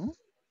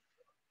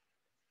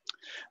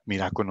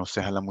 Mira,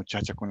 ¿conoces a la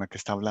muchacha con la que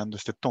está hablando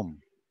este Tom?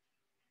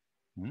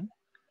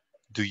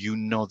 Do you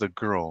know the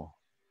girl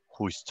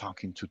who is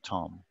talking to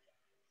Tom?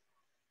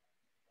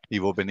 Y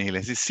vos venís y le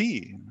decís,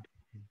 sí,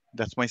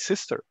 that's my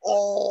sister.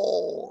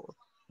 Oh,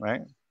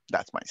 right?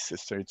 That's my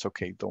sister. It's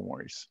okay. Don't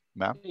worry.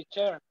 Ma'am?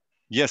 Teacher,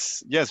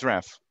 Yes,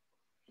 Raf.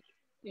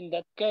 in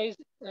that case,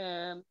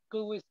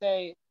 could we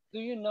say, do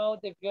you know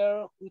the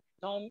girl who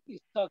Tom is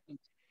talking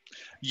to?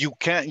 You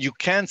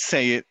can't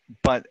say it,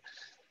 but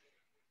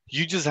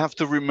you just have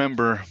to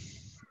remember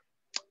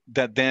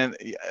that then,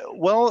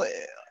 well,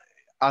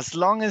 as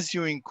long as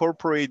you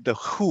incorporate the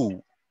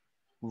who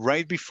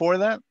right before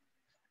that,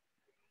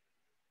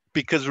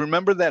 because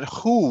remember that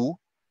who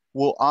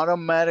will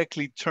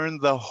automatically turn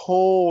the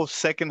whole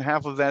second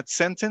half of that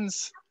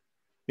sentence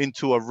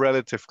into a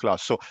relative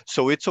clause.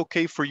 So it's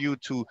okay for you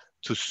to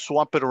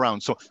swap it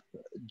around. So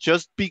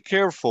just be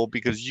careful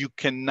because you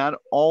cannot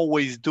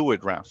always do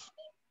it, Raf.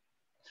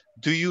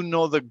 Do you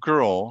know the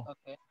girl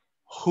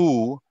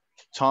who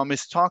Tom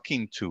is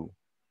talking to?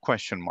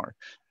 Question mark.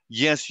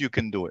 Yes, you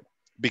can do it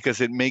because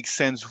it makes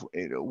sense.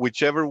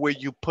 Whichever way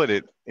you put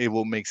it, it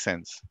will make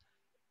sense.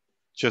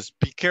 Just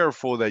be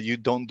careful that you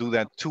don't do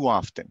that too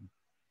often.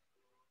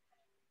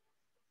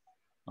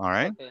 All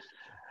right. Okay.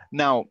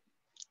 Now,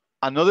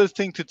 another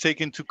thing to take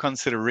into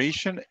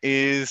consideration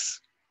is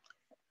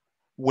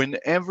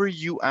whenever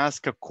you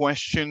ask a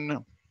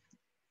question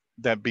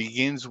that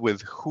begins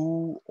with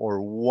who or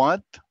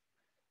what,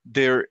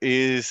 there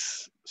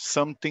is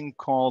something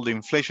called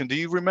inflation. Do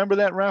you remember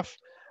that, Raf?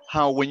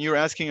 How when you're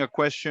asking a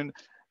question,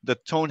 the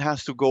tone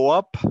has to go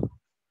up.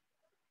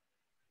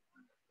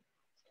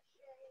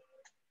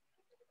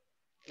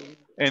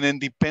 And then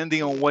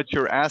depending on what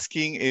you're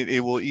asking,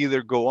 it will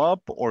either go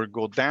up or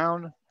go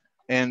down.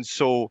 And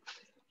so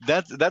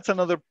that's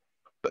another,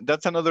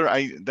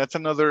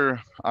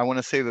 I want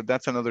to say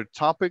that's another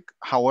topic.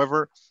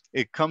 However,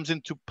 it comes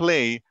into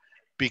play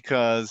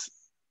because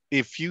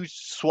if you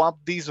swap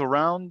these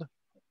around,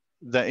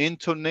 the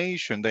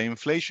intonation, the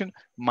inflation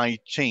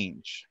might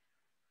change,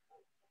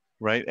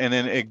 right? And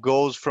then it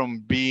goes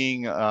from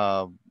being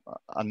a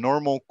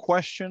normal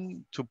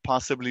question to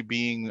possibly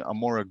being a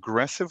more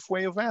aggressive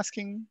way of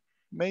asking,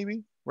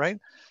 maybe, right?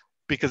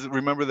 Because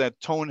remember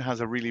that tone has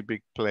a really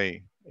big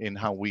play in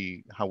how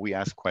we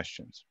ask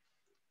questions.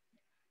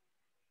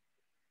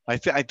 I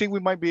think we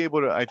might be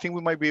able to. I think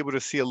we might be able to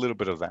see a little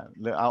bit of that.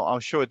 I'll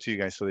show it to you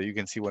guys so that you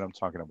can see what I'm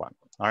talking about.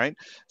 All right.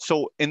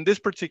 So in this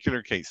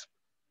particular case,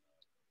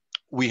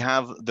 we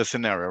have the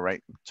scenario,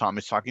 right? Tom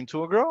is talking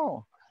to a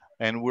girl,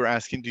 and we're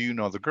asking, "Do you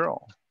know the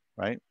girl?"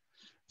 Right.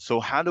 So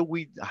how do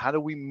we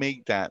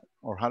make that,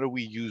 or how do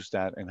we use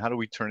that, and how do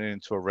we turn it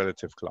into a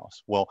relative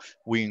clause? Well,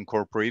 we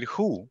incorporate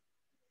who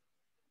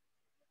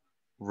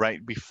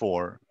right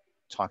before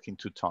talking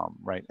to Tom,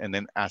 right, and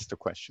then ask the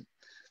question.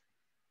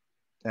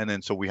 And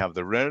then so we have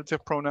the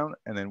relative pronoun,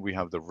 and then we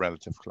have the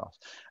relative clause.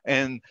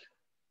 And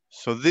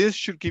so this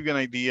should give you an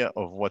idea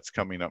of what's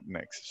coming up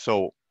next.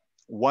 So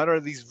what are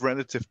these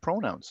relative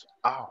pronouns?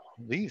 Oh,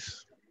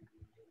 these.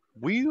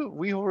 We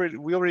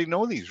already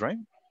know these, right?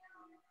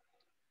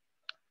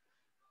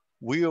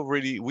 We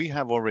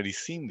have already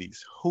seen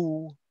these.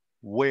 Who,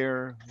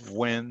 where,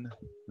 when,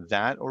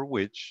 that or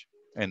which,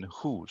 and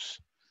whose.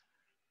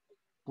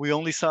 We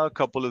only saw a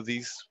couple of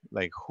these,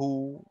 like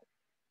who,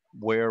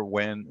 where,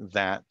 when,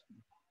 that.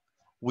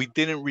 We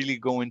didn't really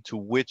go into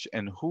which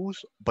and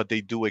whose, but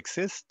they do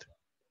exist,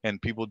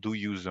 and people do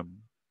use them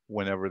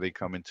whenever they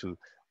come into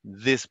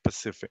this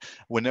specific.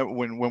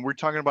 When we're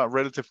talking about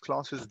relative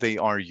clauses, they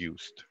are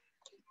used.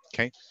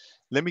 Okay,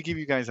 let me give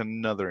you guys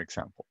another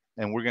example,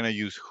 and we're gonna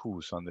use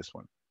whose on this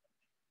one.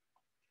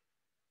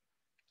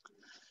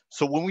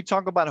 So when we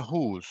talk about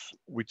whose,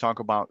 we talk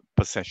about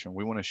possession.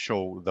 We want to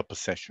show the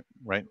possession,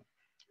 right?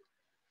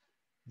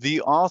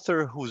 The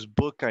author whose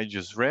book I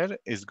just read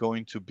is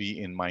going to be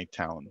in my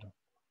town.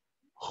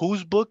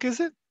 Whose book is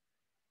it?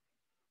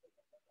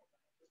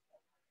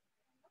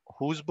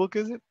 Whose book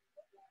is it?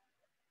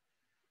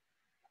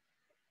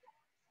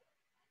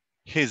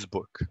 His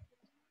book,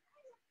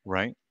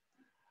 right?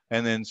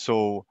 And then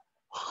so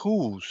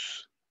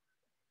whose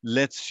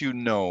lets you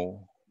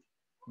know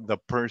the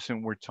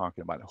person we're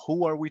talking about.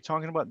 Who are we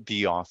talking about?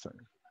 The author.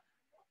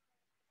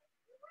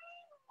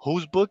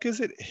 Whose book is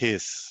it?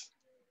 His,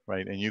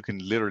 right? And you can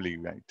literally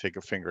take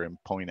a finger and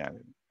point at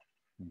it,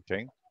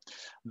 okay?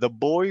 The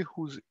boy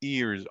whose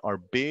ears are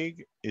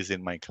big is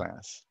in my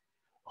class.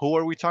 Who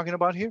are we talking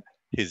about here?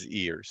 His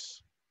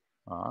ears.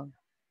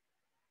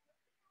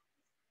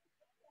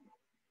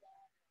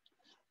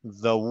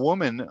 The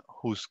woman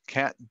whose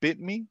cat bit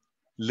me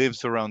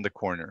lives around the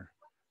corner.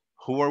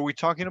 Who are we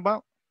talking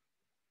about?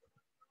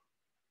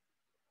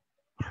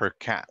 Her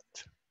cat.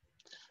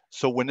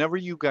 So whenever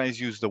you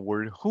guys use the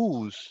word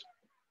whose,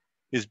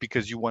 is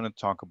because you want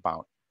to talk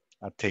about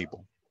a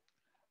table,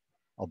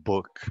 a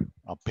book,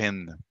 a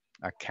pen,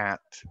 a cat,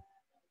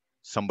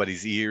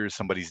 somebody's ears,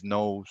 somebody's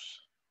nose.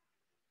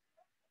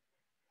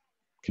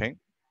 Okay.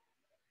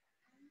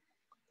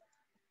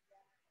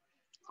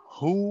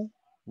 Who,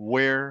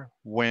 where,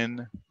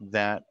 when,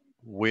 that,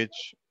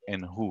 which,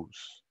 and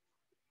whose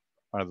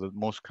are the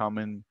most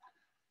common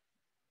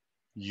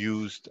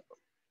used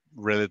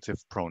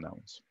relative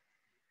pronouns.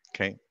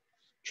 Okay.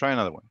 Try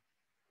another one.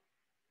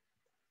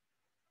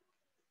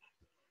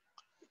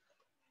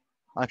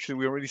 Actually,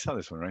 we already saw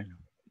this one, right?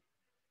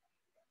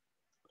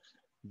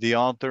 The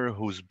author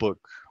whose book,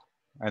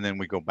 and then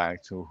we go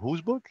back to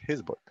whose book?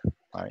 His book,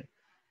 right?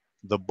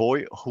 The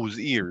boy whose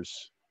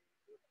ears.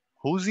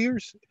 Whose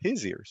ears?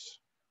 His ears.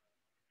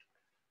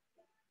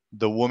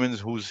 The woman's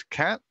whose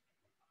cat.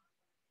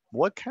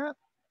 What cat?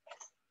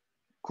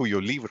 Cuyo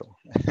libro.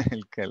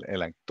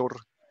 El actor.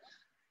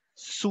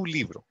 Su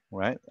libro,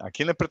 right? ¿A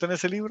quién le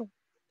pertenece el libro?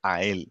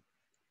 A él.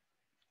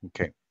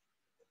 Okay.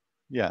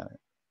 Yeah.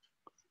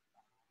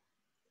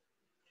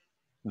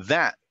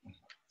 That.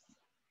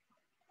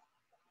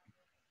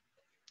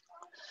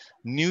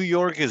 New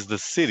York is the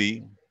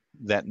city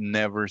that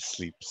never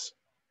sleeps.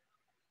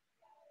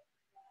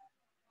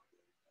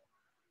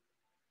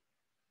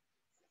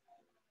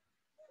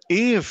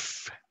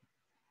 If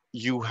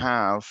you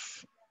have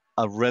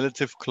a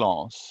relative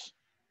clause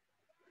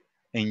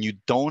and you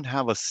don't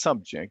have a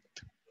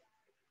subject,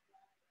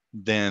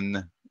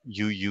 then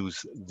you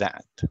use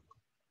that.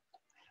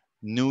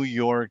 New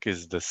York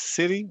is the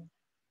city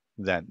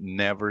that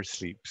never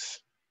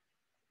sleeps.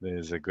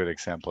 There's a good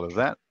example of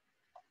that.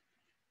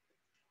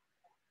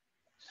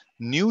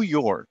 New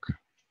York,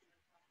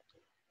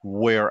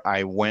 where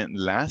I went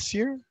last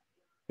year,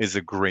 is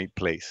a great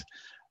place.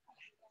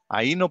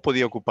 Ahí no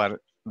podía ocupar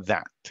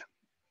that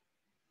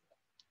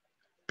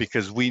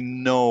because we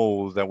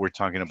know that we're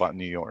talking about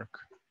New York.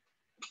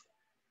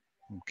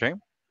 Okay.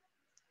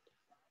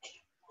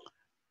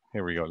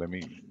 Here we go. Let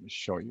me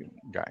show you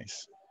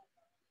guys.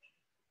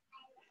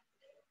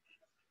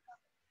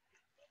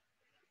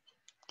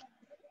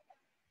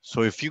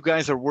 So if you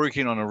guys are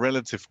working on a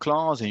relative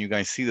clause and you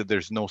guys see that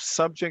there's no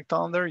subject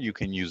on there, you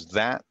can use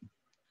that.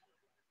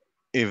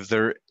 If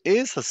there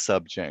is a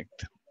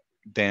subject,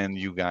 then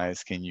you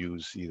guys can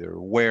use either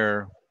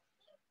where.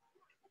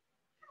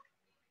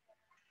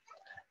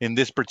 In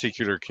this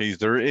particular case,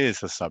 there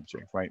is a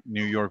subject, right?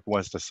 New York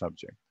was the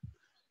subject.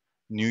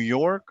 New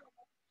York,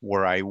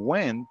 where I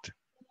went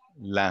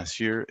last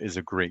year, is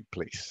a great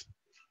place.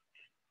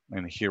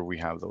 And here we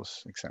have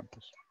those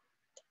examples.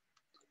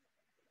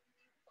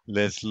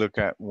 Let's look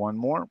at one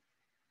more.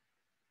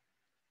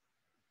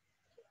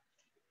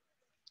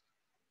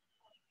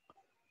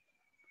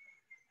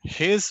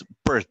 His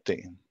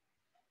birthday,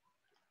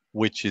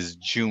 which is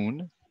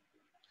June,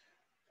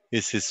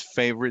 is his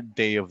favorite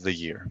day of the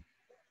year.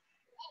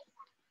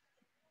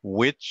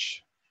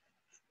 Which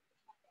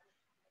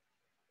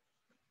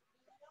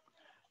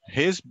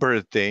his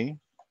birthday,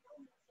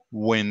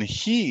 when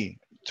he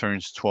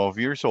turns 12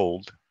 years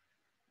old,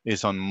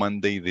 is on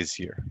Monday this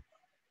year.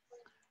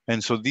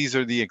 And so these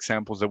are the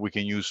examples that we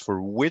can use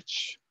for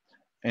which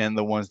and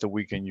the ones that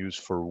we can use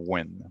for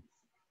when.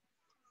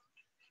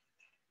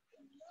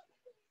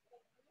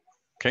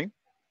 Okay.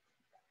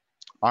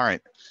 All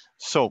right.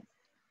 So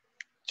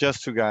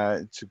just to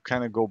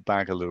kind of go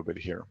back a little bit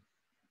here.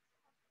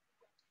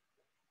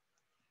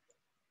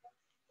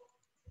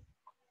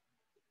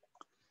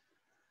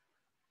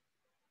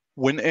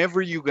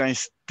 Whenever you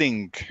guys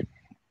think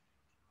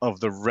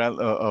of the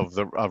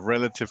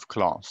relative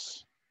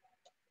clause,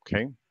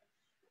 okay,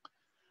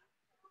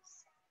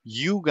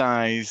 you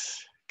guys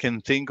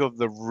can think of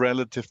the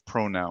relative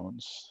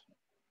pronouns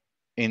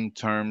in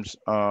terms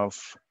of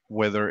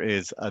whether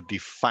it's a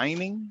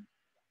defining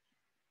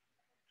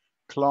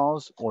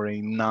clause or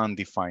a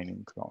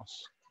non-defining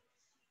clause.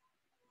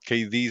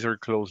 Okay, these are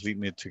closely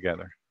knit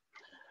together.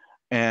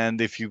 And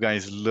if you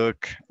guys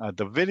look at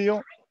the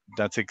video,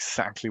 that's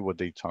exactly what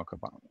they talk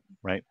about,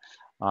 right?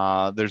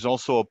 There's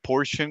also a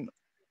portion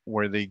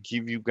where they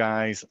give you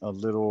guys a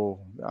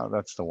little,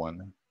 that's the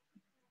one.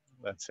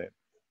 That's it.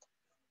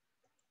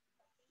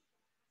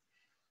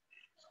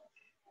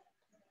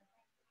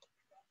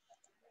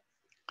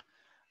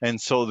 And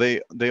so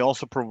they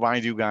also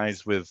provide you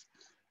guys with,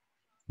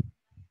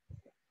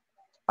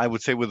 I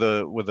would say with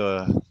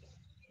a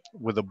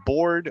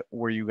board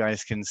where you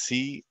guys can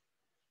see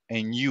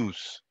and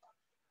use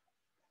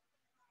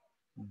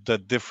the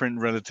different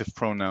relative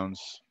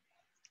pronouns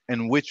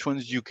and which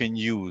ones you can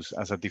use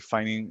as a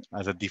defining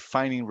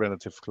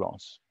relative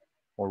clause,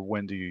 or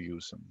when do you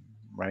use them,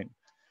 right?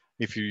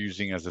 If you're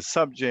using as a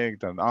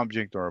subject, an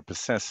object, or a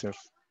possessive,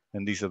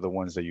 and these are the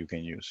ones that you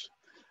can use.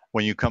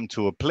 When you come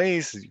to a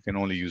place, you can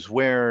only use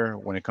where.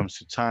 When it comes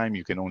to time,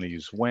 you can only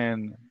use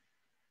when.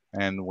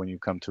 And when you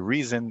come to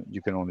reason,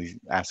 you can only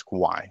ask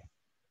why.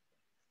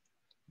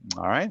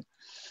 All right.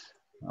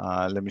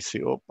 Let me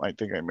see. Oh, I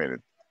think I made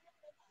it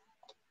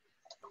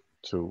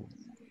to.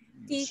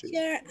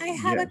 Teacher, I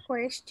have a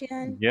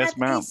question. Yes,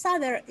 ma'am.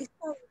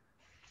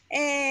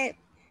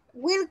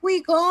 Will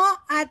we go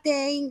at the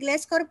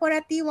Inglés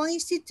Corporativo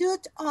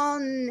Institute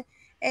on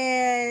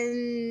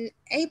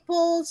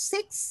April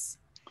 6th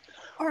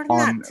or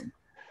not?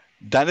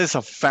 That is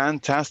a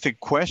fantastic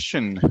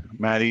question,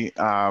 Maddie.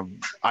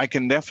 I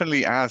can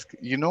definitely ask.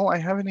 You know, I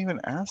haven't even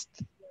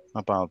asked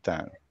about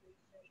that.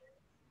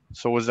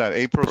 So was that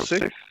April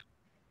 6th?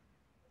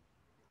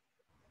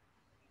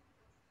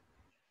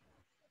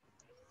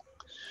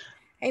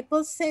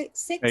 April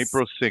 6th.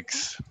 April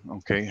 6th.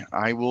 Okay,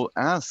 I will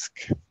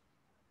ask.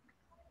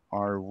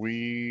 Are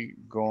we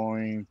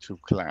going to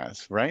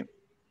class, right?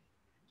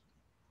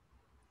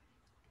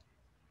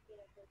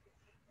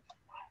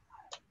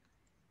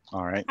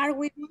 All right. Are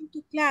we going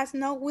to class?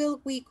 No, will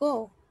we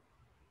go?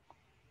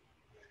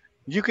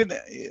 You can,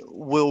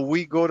 will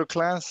we go to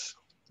class?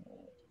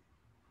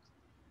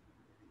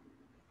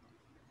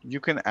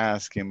 You can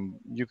ask him.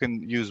 You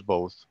can use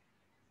both.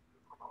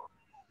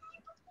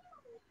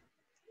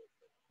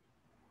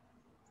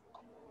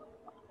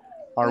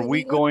 Are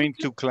we going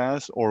to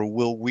class or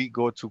will we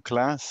go to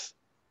class?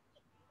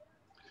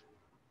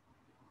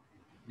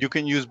 You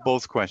can use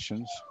both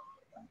questions.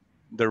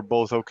 They're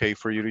both okay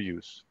for you to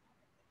use.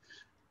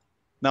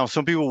 Now,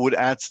 some people would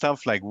add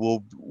stuff like,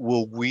 will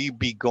we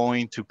be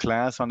going to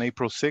class on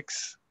April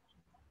 6th?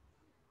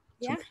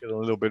 Yeah. To make it a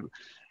little bit.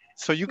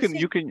 So you can,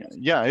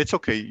 yeah, it's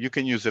okay. You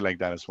can use it like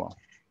that as well.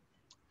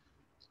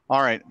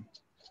 All right.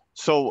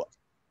 So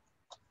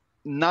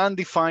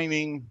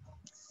non-defining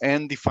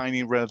and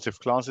defining relative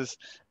clauses,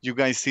 you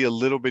guys see a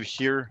little bit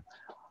here.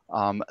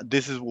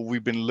 This is what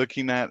we've been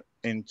looking at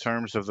in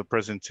terms of the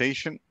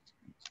presentation.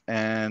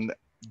 And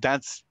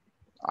that's,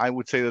 I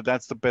would say that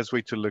that's the best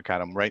way to look at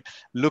them, right?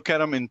 Look at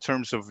them in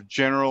terms of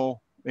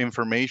general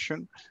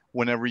information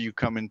whenever you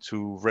come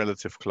into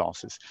relative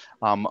clauses.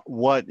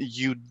 What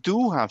you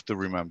do have to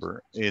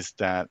remember is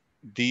that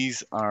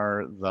these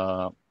are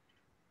the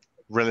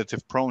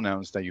relative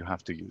pronouns that you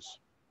have to use.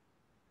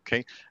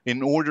 Okay,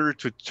 in order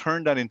to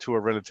turn that into a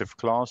relative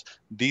clause,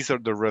 these are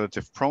the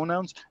relative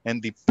pronouns,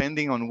 and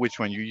depending on which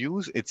one you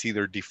use, it's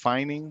either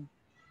defining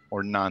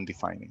or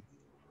non-defining.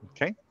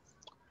 Okay,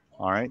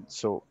 all right,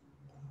 so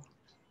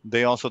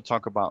they also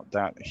talk about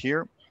that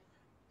here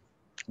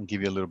and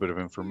give you a little bit of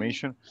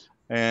information.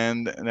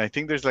 And I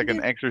think there's like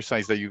an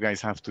exercise that you guys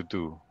have to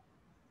do.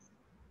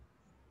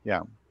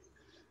 Yeah.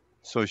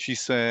 So she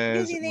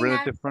says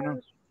relative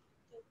pronouns.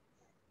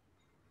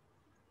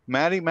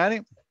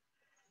 Maddie?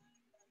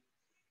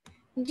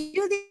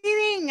 You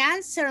didn't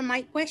answer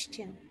my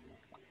question.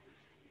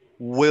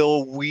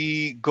 Will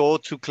we go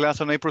to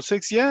class on April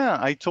 6th? Yeah,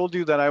 I told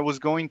you that I was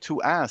going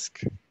to ask.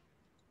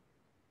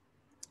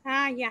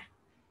 Yeah.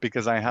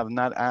 Because I have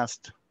not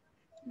asked.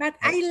 But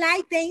I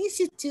like the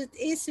institute.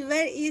 It's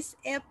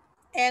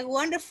a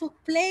wonderful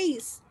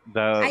place.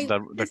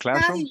 The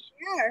classroom?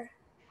 There.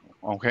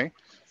 Okay.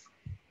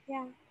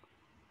 Yeah.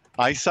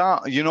 I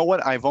saw, you know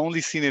what? I've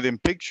only seen it in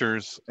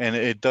pictures and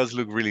it does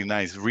look really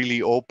nice.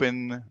 Really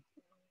open,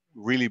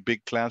 really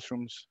big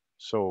classrooms.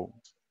 So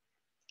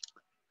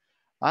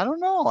I don't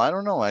know. I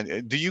don't know.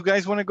 Do you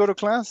guys want to go to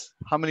class?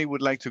 How many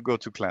would like to go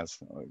to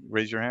class?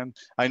 Raise your hand.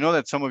 I know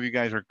that some of you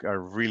guys are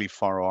really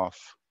far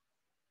off.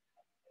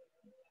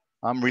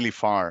 I'm really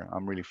far.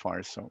 I'm really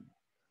far. So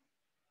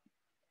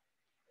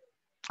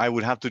I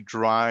would have to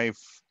drive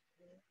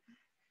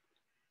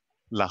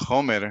La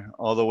Homer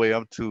all the way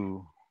up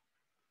to...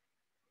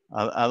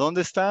 ¿A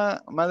dónde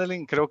está,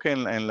 Madeline? Creo que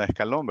en la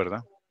Escalón,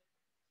 ¿verdad?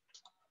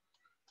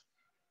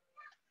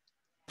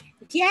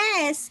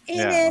 Yes, in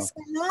Yeah, the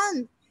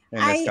salon. En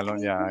la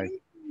Escalón, yeah. I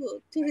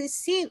went to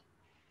receive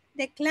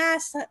the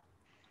class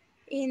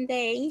in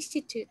the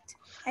institute.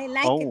 I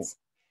like it so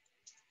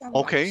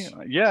okay.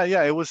 much. Yeah,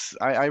 yeah. It was.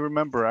 I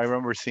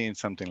remember seeing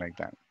something like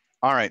that.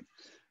 All right.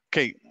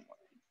 Okay.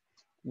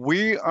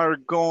 We are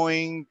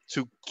going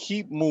to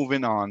keep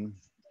moving on.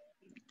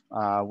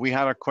 We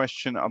had a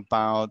question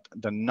about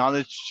the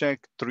knowledge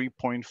check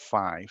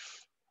 3.5.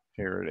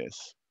 Here it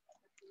is.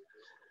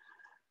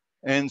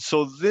 And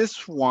so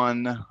this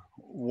one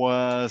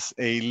was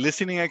a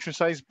listening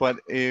exercise, but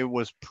it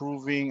was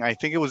proving, I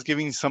think it was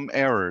giving some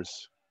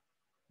errors.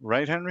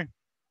 Right, Henry?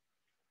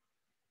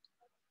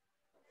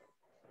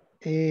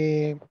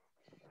 I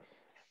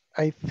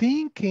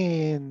think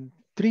in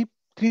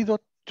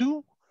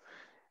 3.2,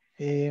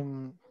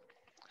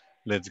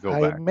 Let's go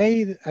I back.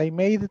 made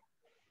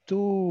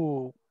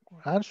 2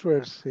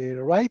 answers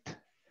right,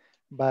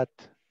 but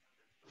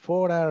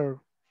 4 are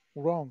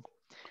wrong.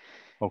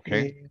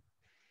 Okay.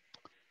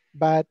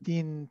 But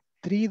in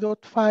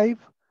 3.5,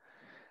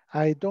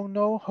 I don't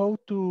know how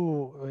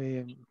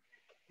to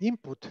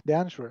input the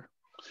answer.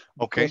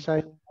 Okay.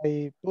 Because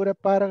I put a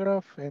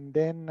paragraph and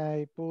then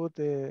I put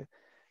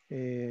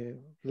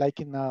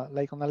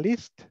like on a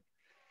list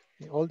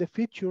all the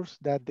features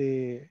that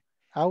the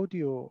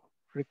audio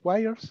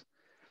requires,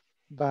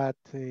 but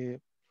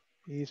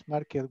is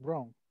marked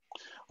wrong.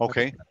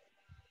 Okay.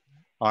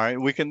 All right.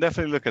 We can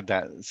definitely look at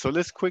that. So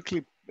let's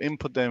quickly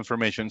input the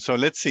information. So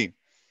let's see.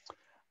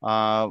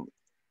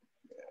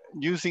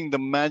 Using the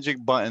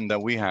magic button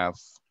that we have,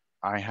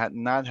 I had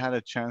not had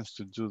a chance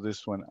to do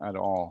this one at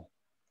all.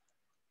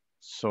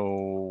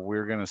 So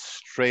we're gonna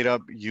straight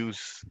up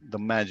use the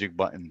magic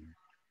button.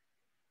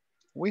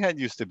 We had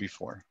used it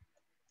before,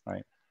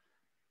 right?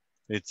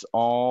 It's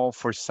all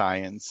for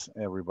science,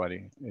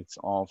 everybody. It's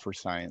all for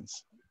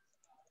science.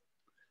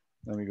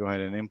 Let me go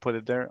ahead and input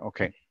it there.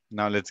 Okay,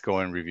 now let's go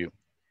and review.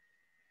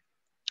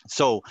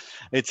 So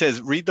it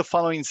says, read the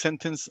following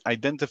sentence,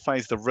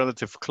 identifies the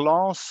relative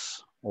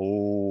clause.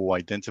 Oh,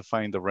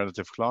 identifying the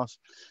relative clause.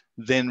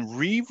 Then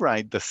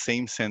rewrite the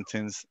same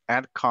sentence,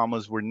 add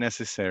commas where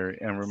necessary,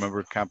 and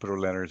remember capital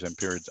letters and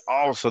periods.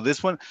 Oh, so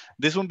this one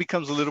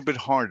becomes a little bit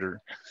harder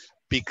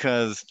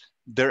because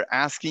they're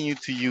asking you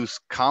to use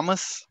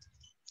commas.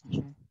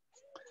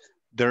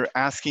 They're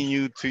asking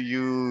you to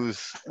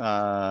use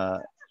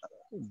the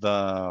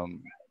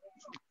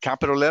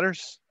capital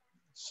letters,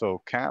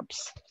 so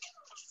caps,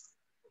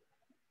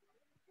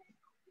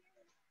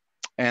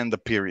 and the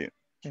period.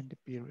 And the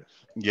periods.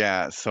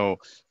 Yeah, so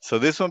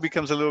this one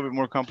becomes a little bit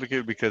more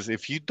complicated because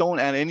if you don't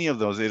add any of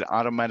those, it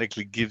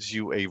automatically gives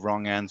you a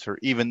wrong answer,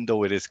 even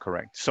though it is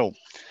correct. So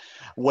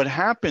what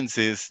happens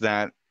is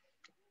that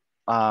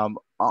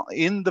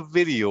in the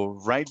video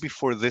right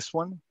before this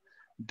one,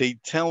 they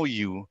tell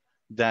you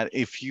that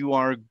if you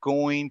are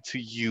going to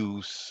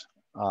use,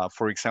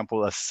 for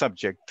example, a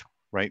subject,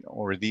 right,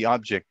 or the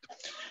object,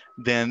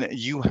 then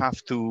you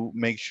have to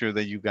make sure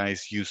that you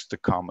guys use the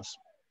commas.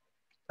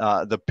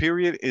 The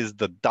period is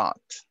the dot,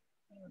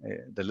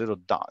 the little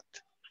dot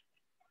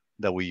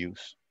that we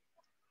use.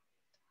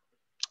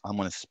 I'm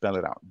going to spell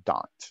it out,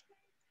 dot.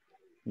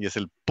 Y es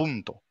el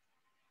punto,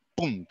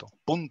 punto,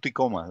 punto y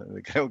coma,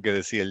 creo que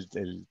decía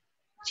el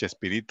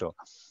Chespirito.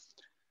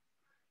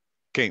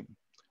 Okay,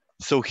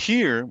 so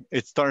here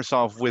it starts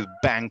off with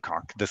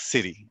Bangkok, the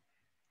city.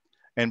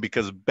 And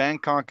because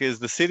Bangkok is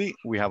the city,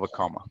 we have a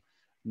comma.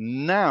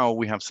 Now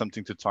we have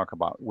something to talk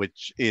about,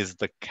 which is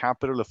the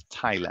capital of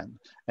Thailand.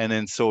 And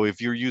then so if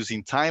you're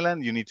using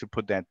Thailand, you need to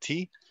put that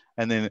T,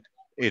 and then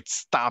it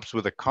stops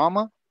with a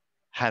comma,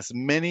 has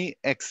many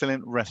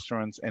excellent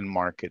restaurants and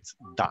markets,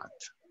 dot.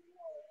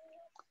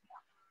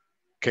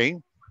 Okay,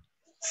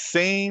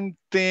 same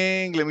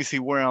thing. Let me see,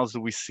 where else do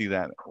we see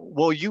that?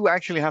 Well, you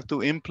actually have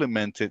to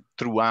implement it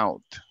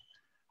throughout.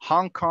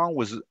 Hong Kong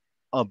was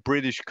a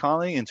British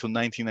colony until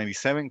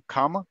 1997,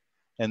 comma.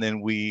 And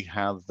then we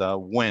have the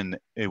when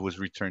it was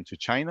returned to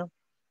China.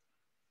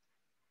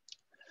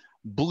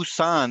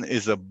 Busan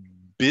is a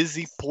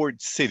busy port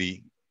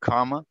city,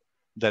 comma,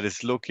 that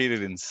is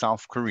located in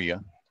South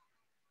Korea.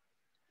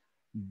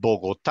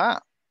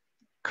 Bogota,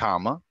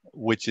 comma,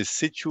 which is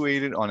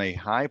situated on a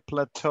high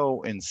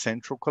plateau in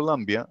central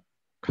Colombia,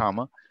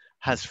 comma,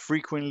 has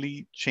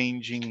frequently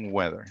changing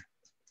weather.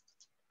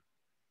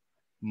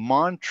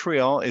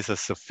 Montreal is a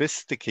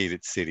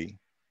sophisticated city,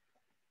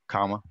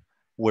 comma,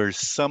 where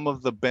some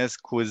of the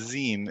best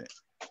cuisine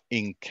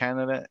in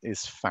Canada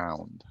is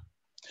found.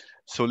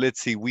 So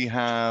let's see, we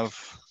have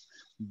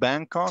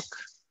Bangkok,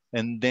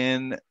 and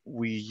then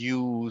we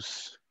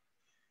use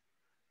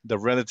the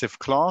relative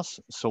clause,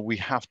 so we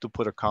have to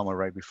put a comma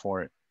right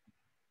before it.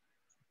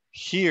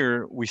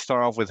 Here we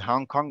start off with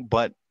Hong Kong,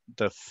 but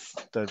the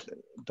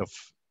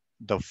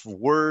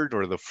word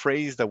or the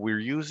phrase that we're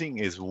using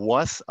is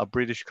was a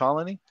British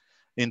colony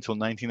until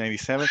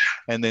 1997,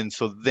 and then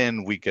so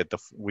then we get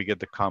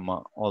the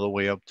comma all the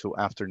way up to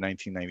after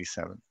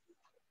 1997.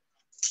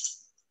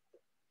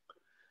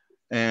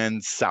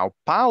 And Sao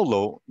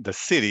Paulo, the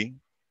city,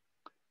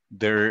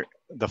 the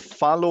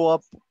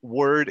follow-up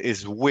word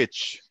is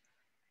which.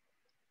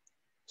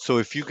 So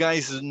if you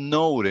guys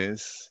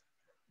notice,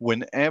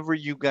 whenever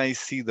you guys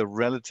see the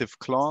relative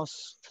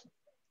clause,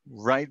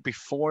 right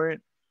before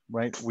it,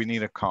 right, we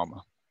need a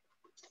comma.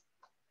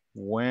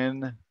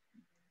 When,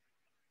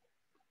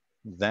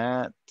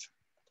 that,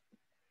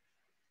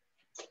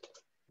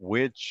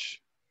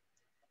 which,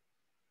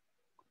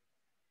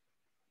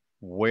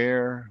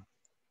 where,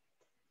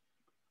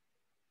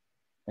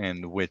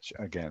 and which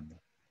again.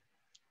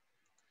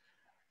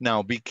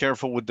 Now be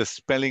careful with the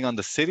spelling on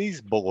the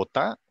cities.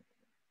 Bogota,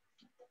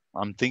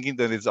 I'm thinking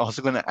that it's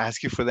also going to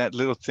ask you for that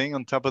little thing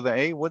on top of the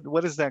A.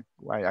 What is that?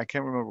 I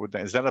can't remember what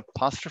that is. That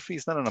apostrophe?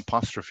 It's not an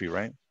apostrophe,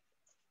 right?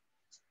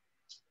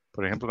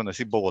 Por ejemplo, cuando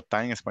decís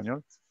Bogotá en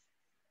español.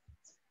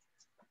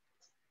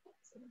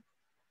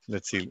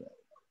 Let's see.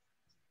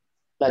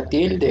 La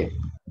tilde.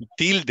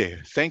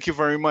 Tilde. Thank you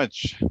very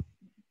much.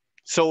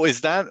 So is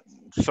that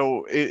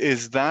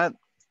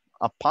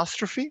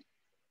apostrophe?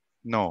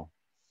 No.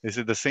 Is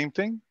it the same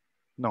thing?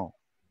 No.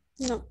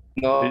 No.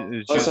 No,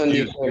 It's just son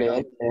used,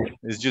 diferentes.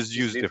 it's just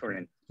used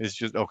different. It's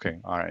just, okay,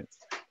 all right.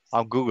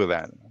 I'll Google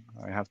that.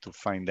 I have to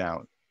find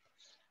out.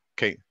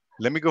 Okay,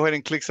 let me go ahead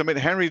and click submit.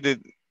 Henry,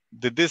 did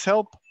this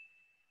help?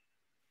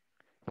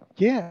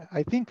 Yeah,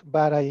 I think,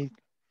 but I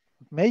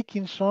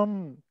making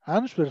some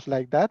answers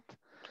like that.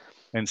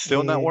 And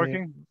still not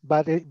working?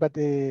 But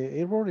the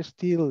error is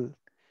still,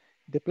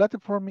 the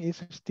platform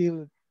is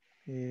still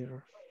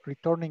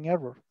returning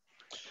error.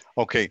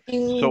 Okay.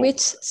 In which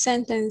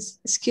sentence,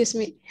 excuse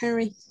me,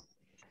 Henry,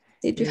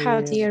 did you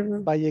have the error?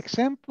 By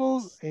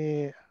example,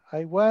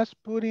 I was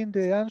putting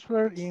the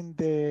answer in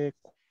the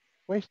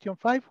question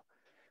 5.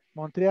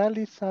 Montreal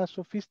is a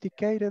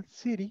sophisticated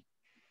city,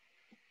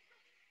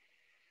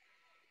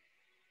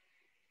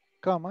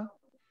 comma,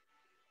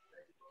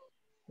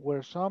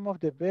 where some of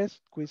the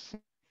best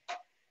cuisine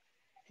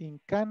in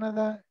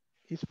Canada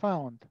is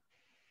found.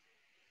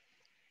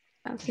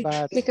 Okay,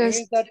 But because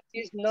means that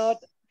it's not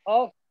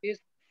off, it's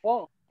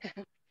on.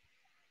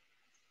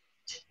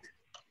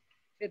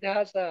 It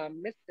has a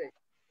mistake.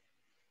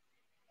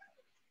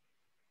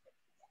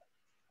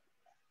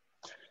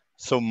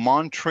 So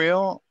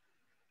Montreal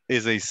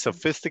is a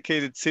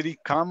sophisticated city,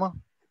 comma?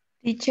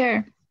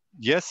 Teacher,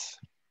 Yes?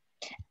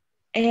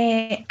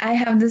 I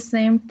have the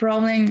same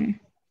problem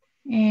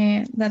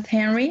that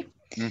Henry.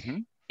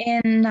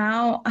 And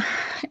now,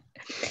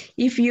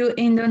 if you,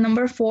 in the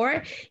number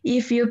 4,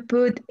 if you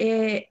put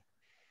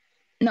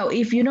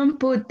if you don't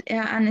put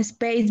a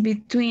space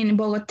between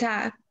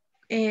Bogota,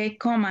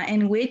 comma,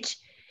 and which,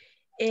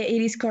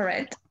 it is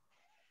correct.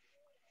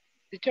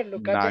 Teacher,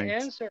 look at the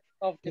answer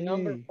of the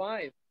number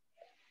 5.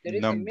 There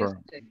is a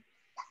mistake.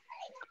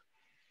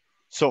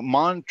 So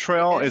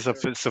Montreal is a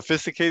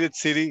sophisticated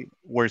city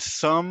where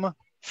some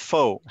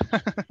faux.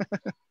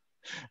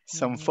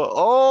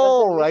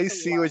 Oh, I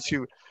see what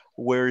you,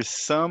 where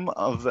some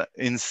of the,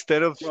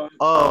 instead of,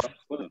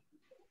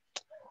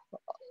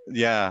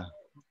 yeah.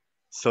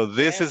 So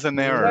this is an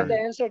error. The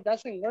answer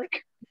doesn't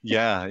work.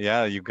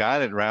 Yeah, you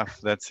got it, Raf.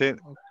 That's it.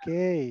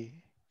 Okay.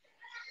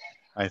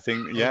 I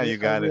think, yeah, you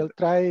got it.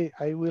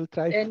 I will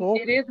try. And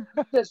it is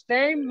the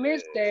same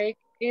mistake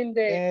in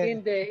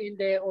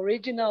the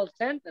original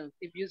sentence,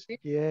 if you see.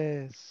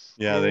 Yes.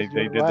 Yeah, yes,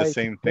 they did the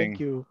same thing. Thank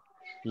you.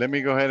 Let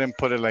me go ahead and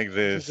put it like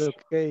this. It's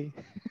okay.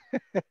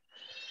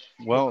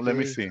 Well, let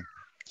me see.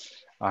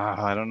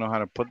 I don't know how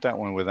to put that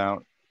one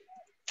without.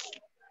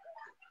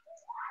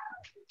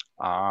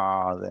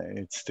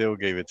 It still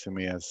gave it to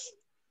me as,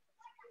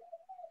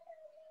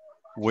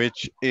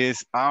 which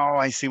is,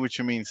 I see what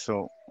you mean.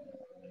 So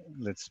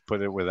let's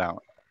put it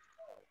without.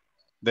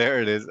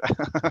 There it is.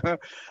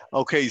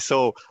 Okay,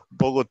 so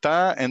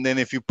Bogota, and then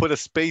if you put a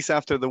space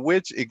after the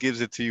which, it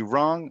gives it to you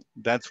wrong.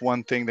 That's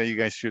one thing that you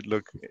guys should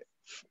look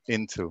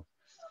into.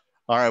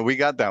 All right, we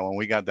got that one.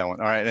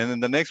 All right, and then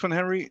the next one,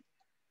 Henry,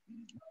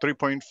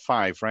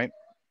 3.5, right?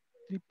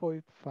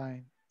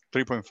 3.5.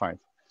 3.5.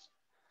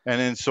 And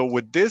then so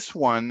with this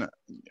one,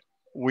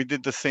 we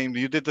did the same.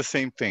 You did the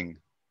same thing.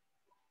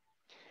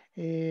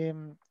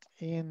 In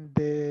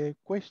the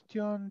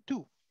question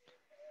 2.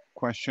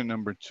 Question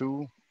number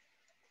 2.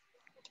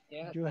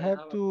 Yes, you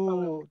have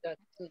to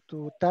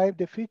type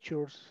the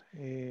features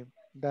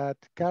that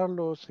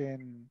Carlos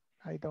and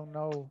I don't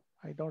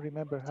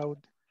remember how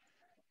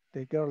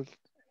the girl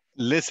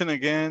Listen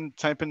again,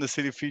 type in the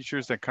city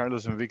features that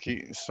Carlos and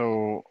Vicky.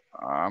 So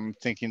I'm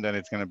thinking that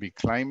it's going to be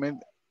climate.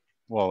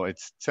 Well,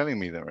 it's telling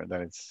me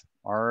that it's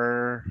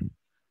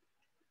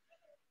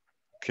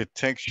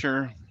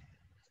architecture,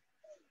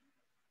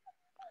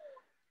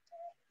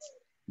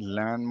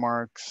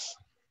 landmarks,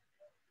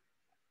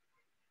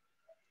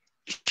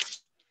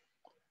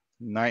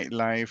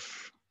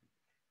 nightlife,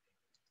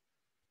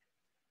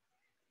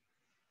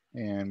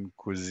 and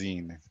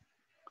cuisine.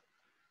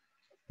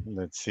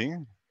 Let's see.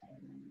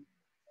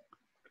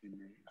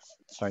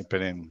 Type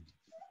it in.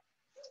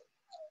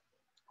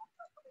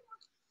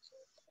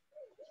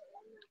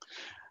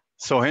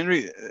 So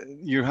Henry,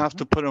 you have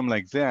to put them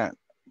like that.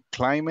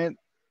 Climate,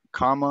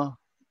 comma,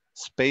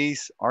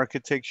 space,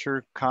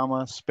 architecture,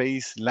 comma,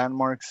 space,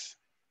 landmarks,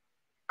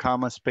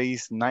 comma,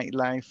 space,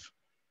 nightlife,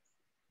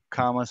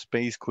 comma,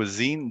 space,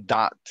 cuisine,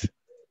 dot.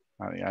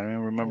 I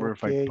don't remember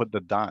if I Okay. put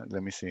the dot.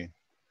 Let me see.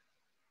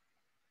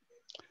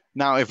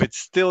 Now, if it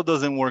still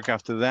doesn't work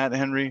after that,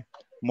 Henry,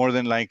 more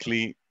than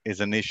likely is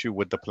an issue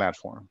with the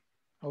platform.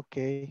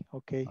 Okay.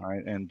 Okay. All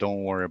right, and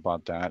don't worry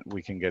about that.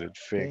 We can get it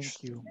fixed.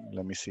 Thank you.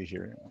 Let me see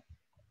here.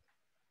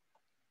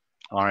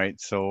 All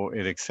right, so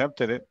it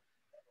accepted it.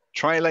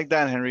 Try it like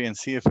that, Henry, and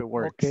see if it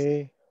works.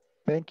 Okay.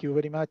 Thank you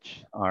very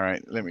much. All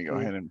right, let me go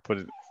Okay. ahead and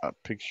put a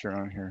picture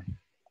on here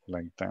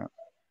like that.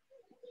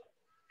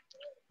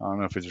 I don't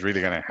know if it's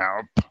really gonna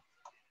help.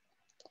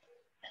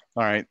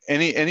 All right,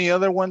 any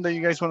other one that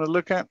you guys want to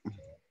look at?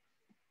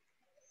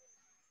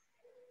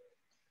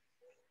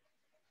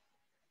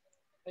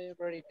 I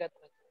already got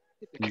my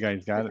You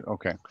guys got it?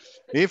 Okay.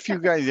 If you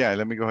guys, yeah,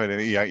 let me go ahead.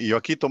 Y yo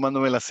aquí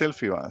tomándome la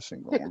selfie, va, así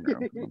como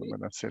que tomándome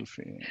la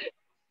selfie.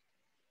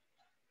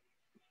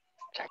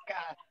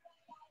 chaca.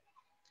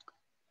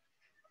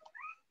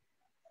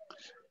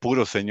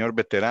 Puro señor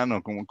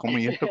veterano,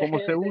 ¿y esto cómo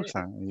se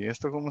usa? ¿Y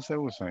esto cómo se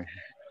usa?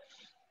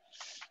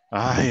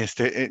 Ay,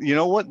 you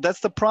know what? That's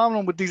the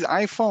problem with these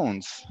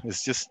iPhones.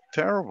 It's just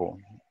terrible.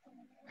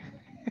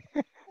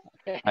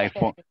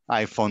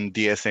 iPhone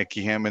 10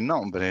 XM, no,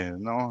 hombre,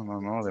 no,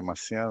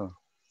 demasiado.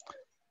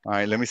 All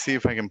right, let me see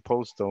if I can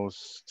post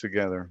those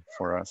together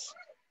for us.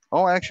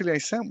 Oh, actually, I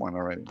sent one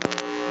already.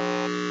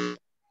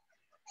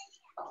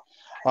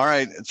 All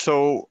right,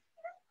 so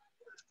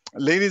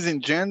ladies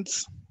and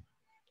gents,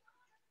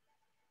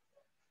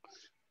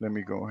 let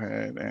me go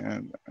ahead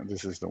and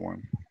this is the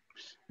one.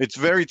 It's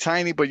very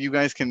tiny, but you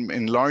guys can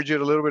enlarge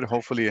it a little bit.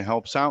 Hopefully it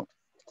helps out.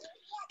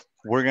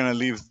 We're gonna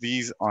leave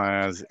these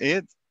as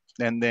it.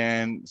 And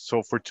then,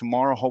 so for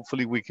tomorrow,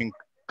 hopefully we can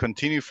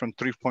continue from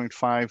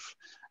 3.5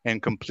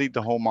 and complete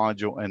the whole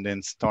module and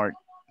then start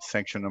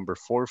section number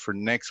 4 for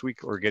next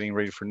week or getting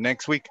ready for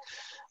next week.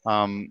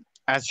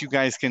 As you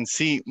guys can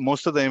see,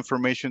 most of the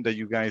information that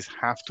you guys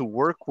have to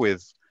work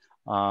with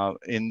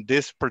in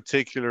this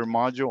particular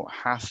module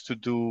has to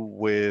do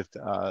with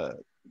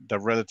the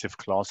relative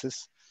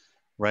clauses,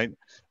 right?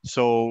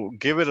 So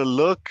give it a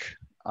look.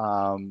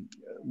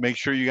 Make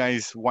sure you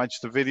guys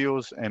watch the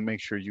videos and make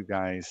sure you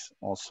guys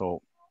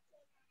also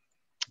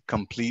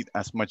complete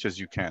as much as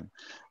you can.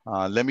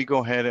 Let me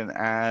go ahead and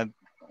add.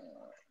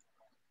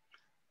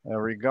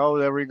 There we go,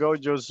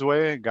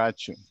 Josue.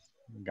 Got you.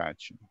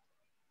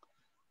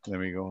 Let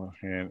me go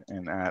ahead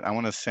and add. I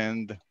want to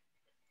send,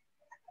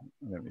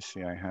 let me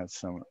see, I had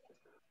some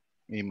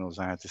emails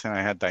I had to send.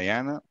 I had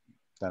Diana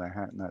that I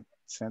had not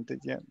sent it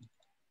yet.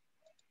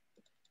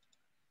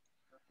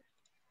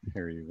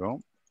 Here you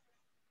go.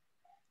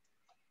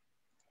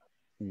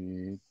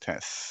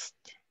 Test.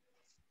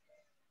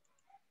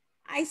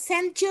 I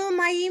sent you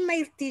my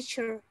email,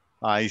 teacher.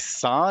 I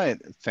saw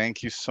it.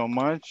 Thank you so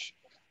much.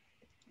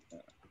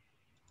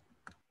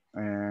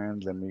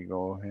 And let me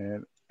go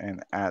ahead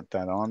and add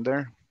that on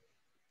there.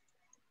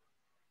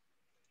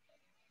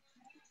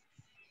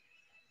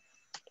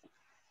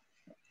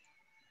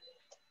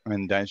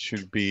 And that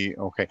should be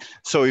okay.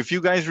 So if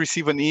you guys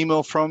receive an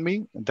email from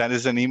me, that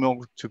is an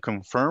email to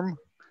confirm.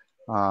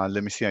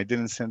 Let me see, I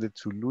didn't send it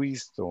to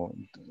Luis, so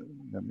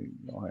let me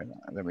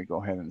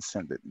go ahead and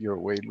send it your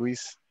way,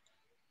 Luis.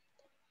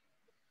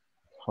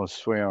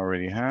 Josue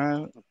already had.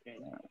 Okay,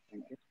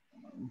 thank you.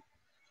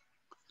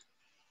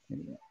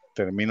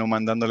 Termino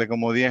mandándole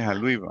como 10 a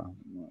Luis.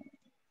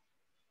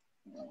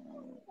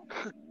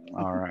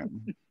 All right.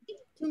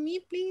 To me,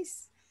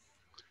 please.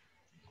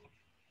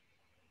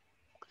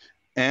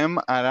 M.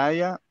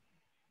 Araya,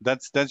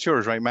 that's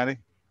yours, right, Maddie?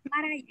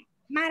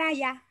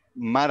 Maraya,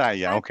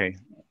 okay. Okay.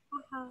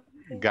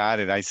 Got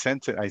it. I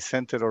sent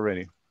it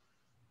already.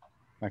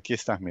 Aquí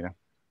estás, mira.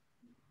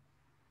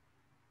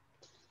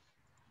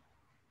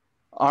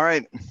 All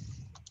right,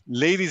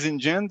 ladies and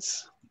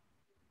gents,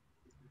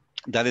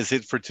 that is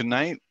it for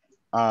tonight.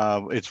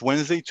 It's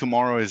Wednesday.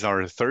 Tomorrow is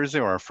our Thursday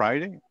or our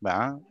Friday,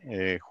 ¿verdad?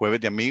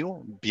 Jueves de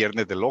amigo,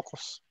 viernes de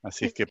locos.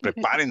 Así es que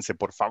prepárense,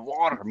 por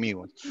favor,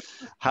 amigos.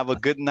 Have a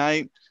good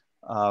night.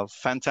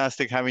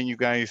 Fantastic having you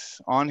guys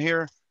on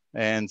here,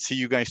 and see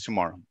you guys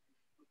tomorrow.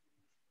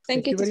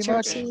 Thank you very teacher.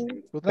 much. See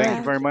you. Good night. Thank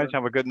you very much.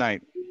 Have a good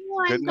night.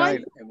 Oh, Good I'm going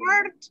night. to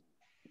work.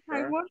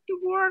 I want to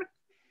work.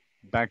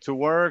 Back to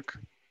work.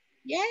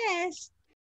 Yes.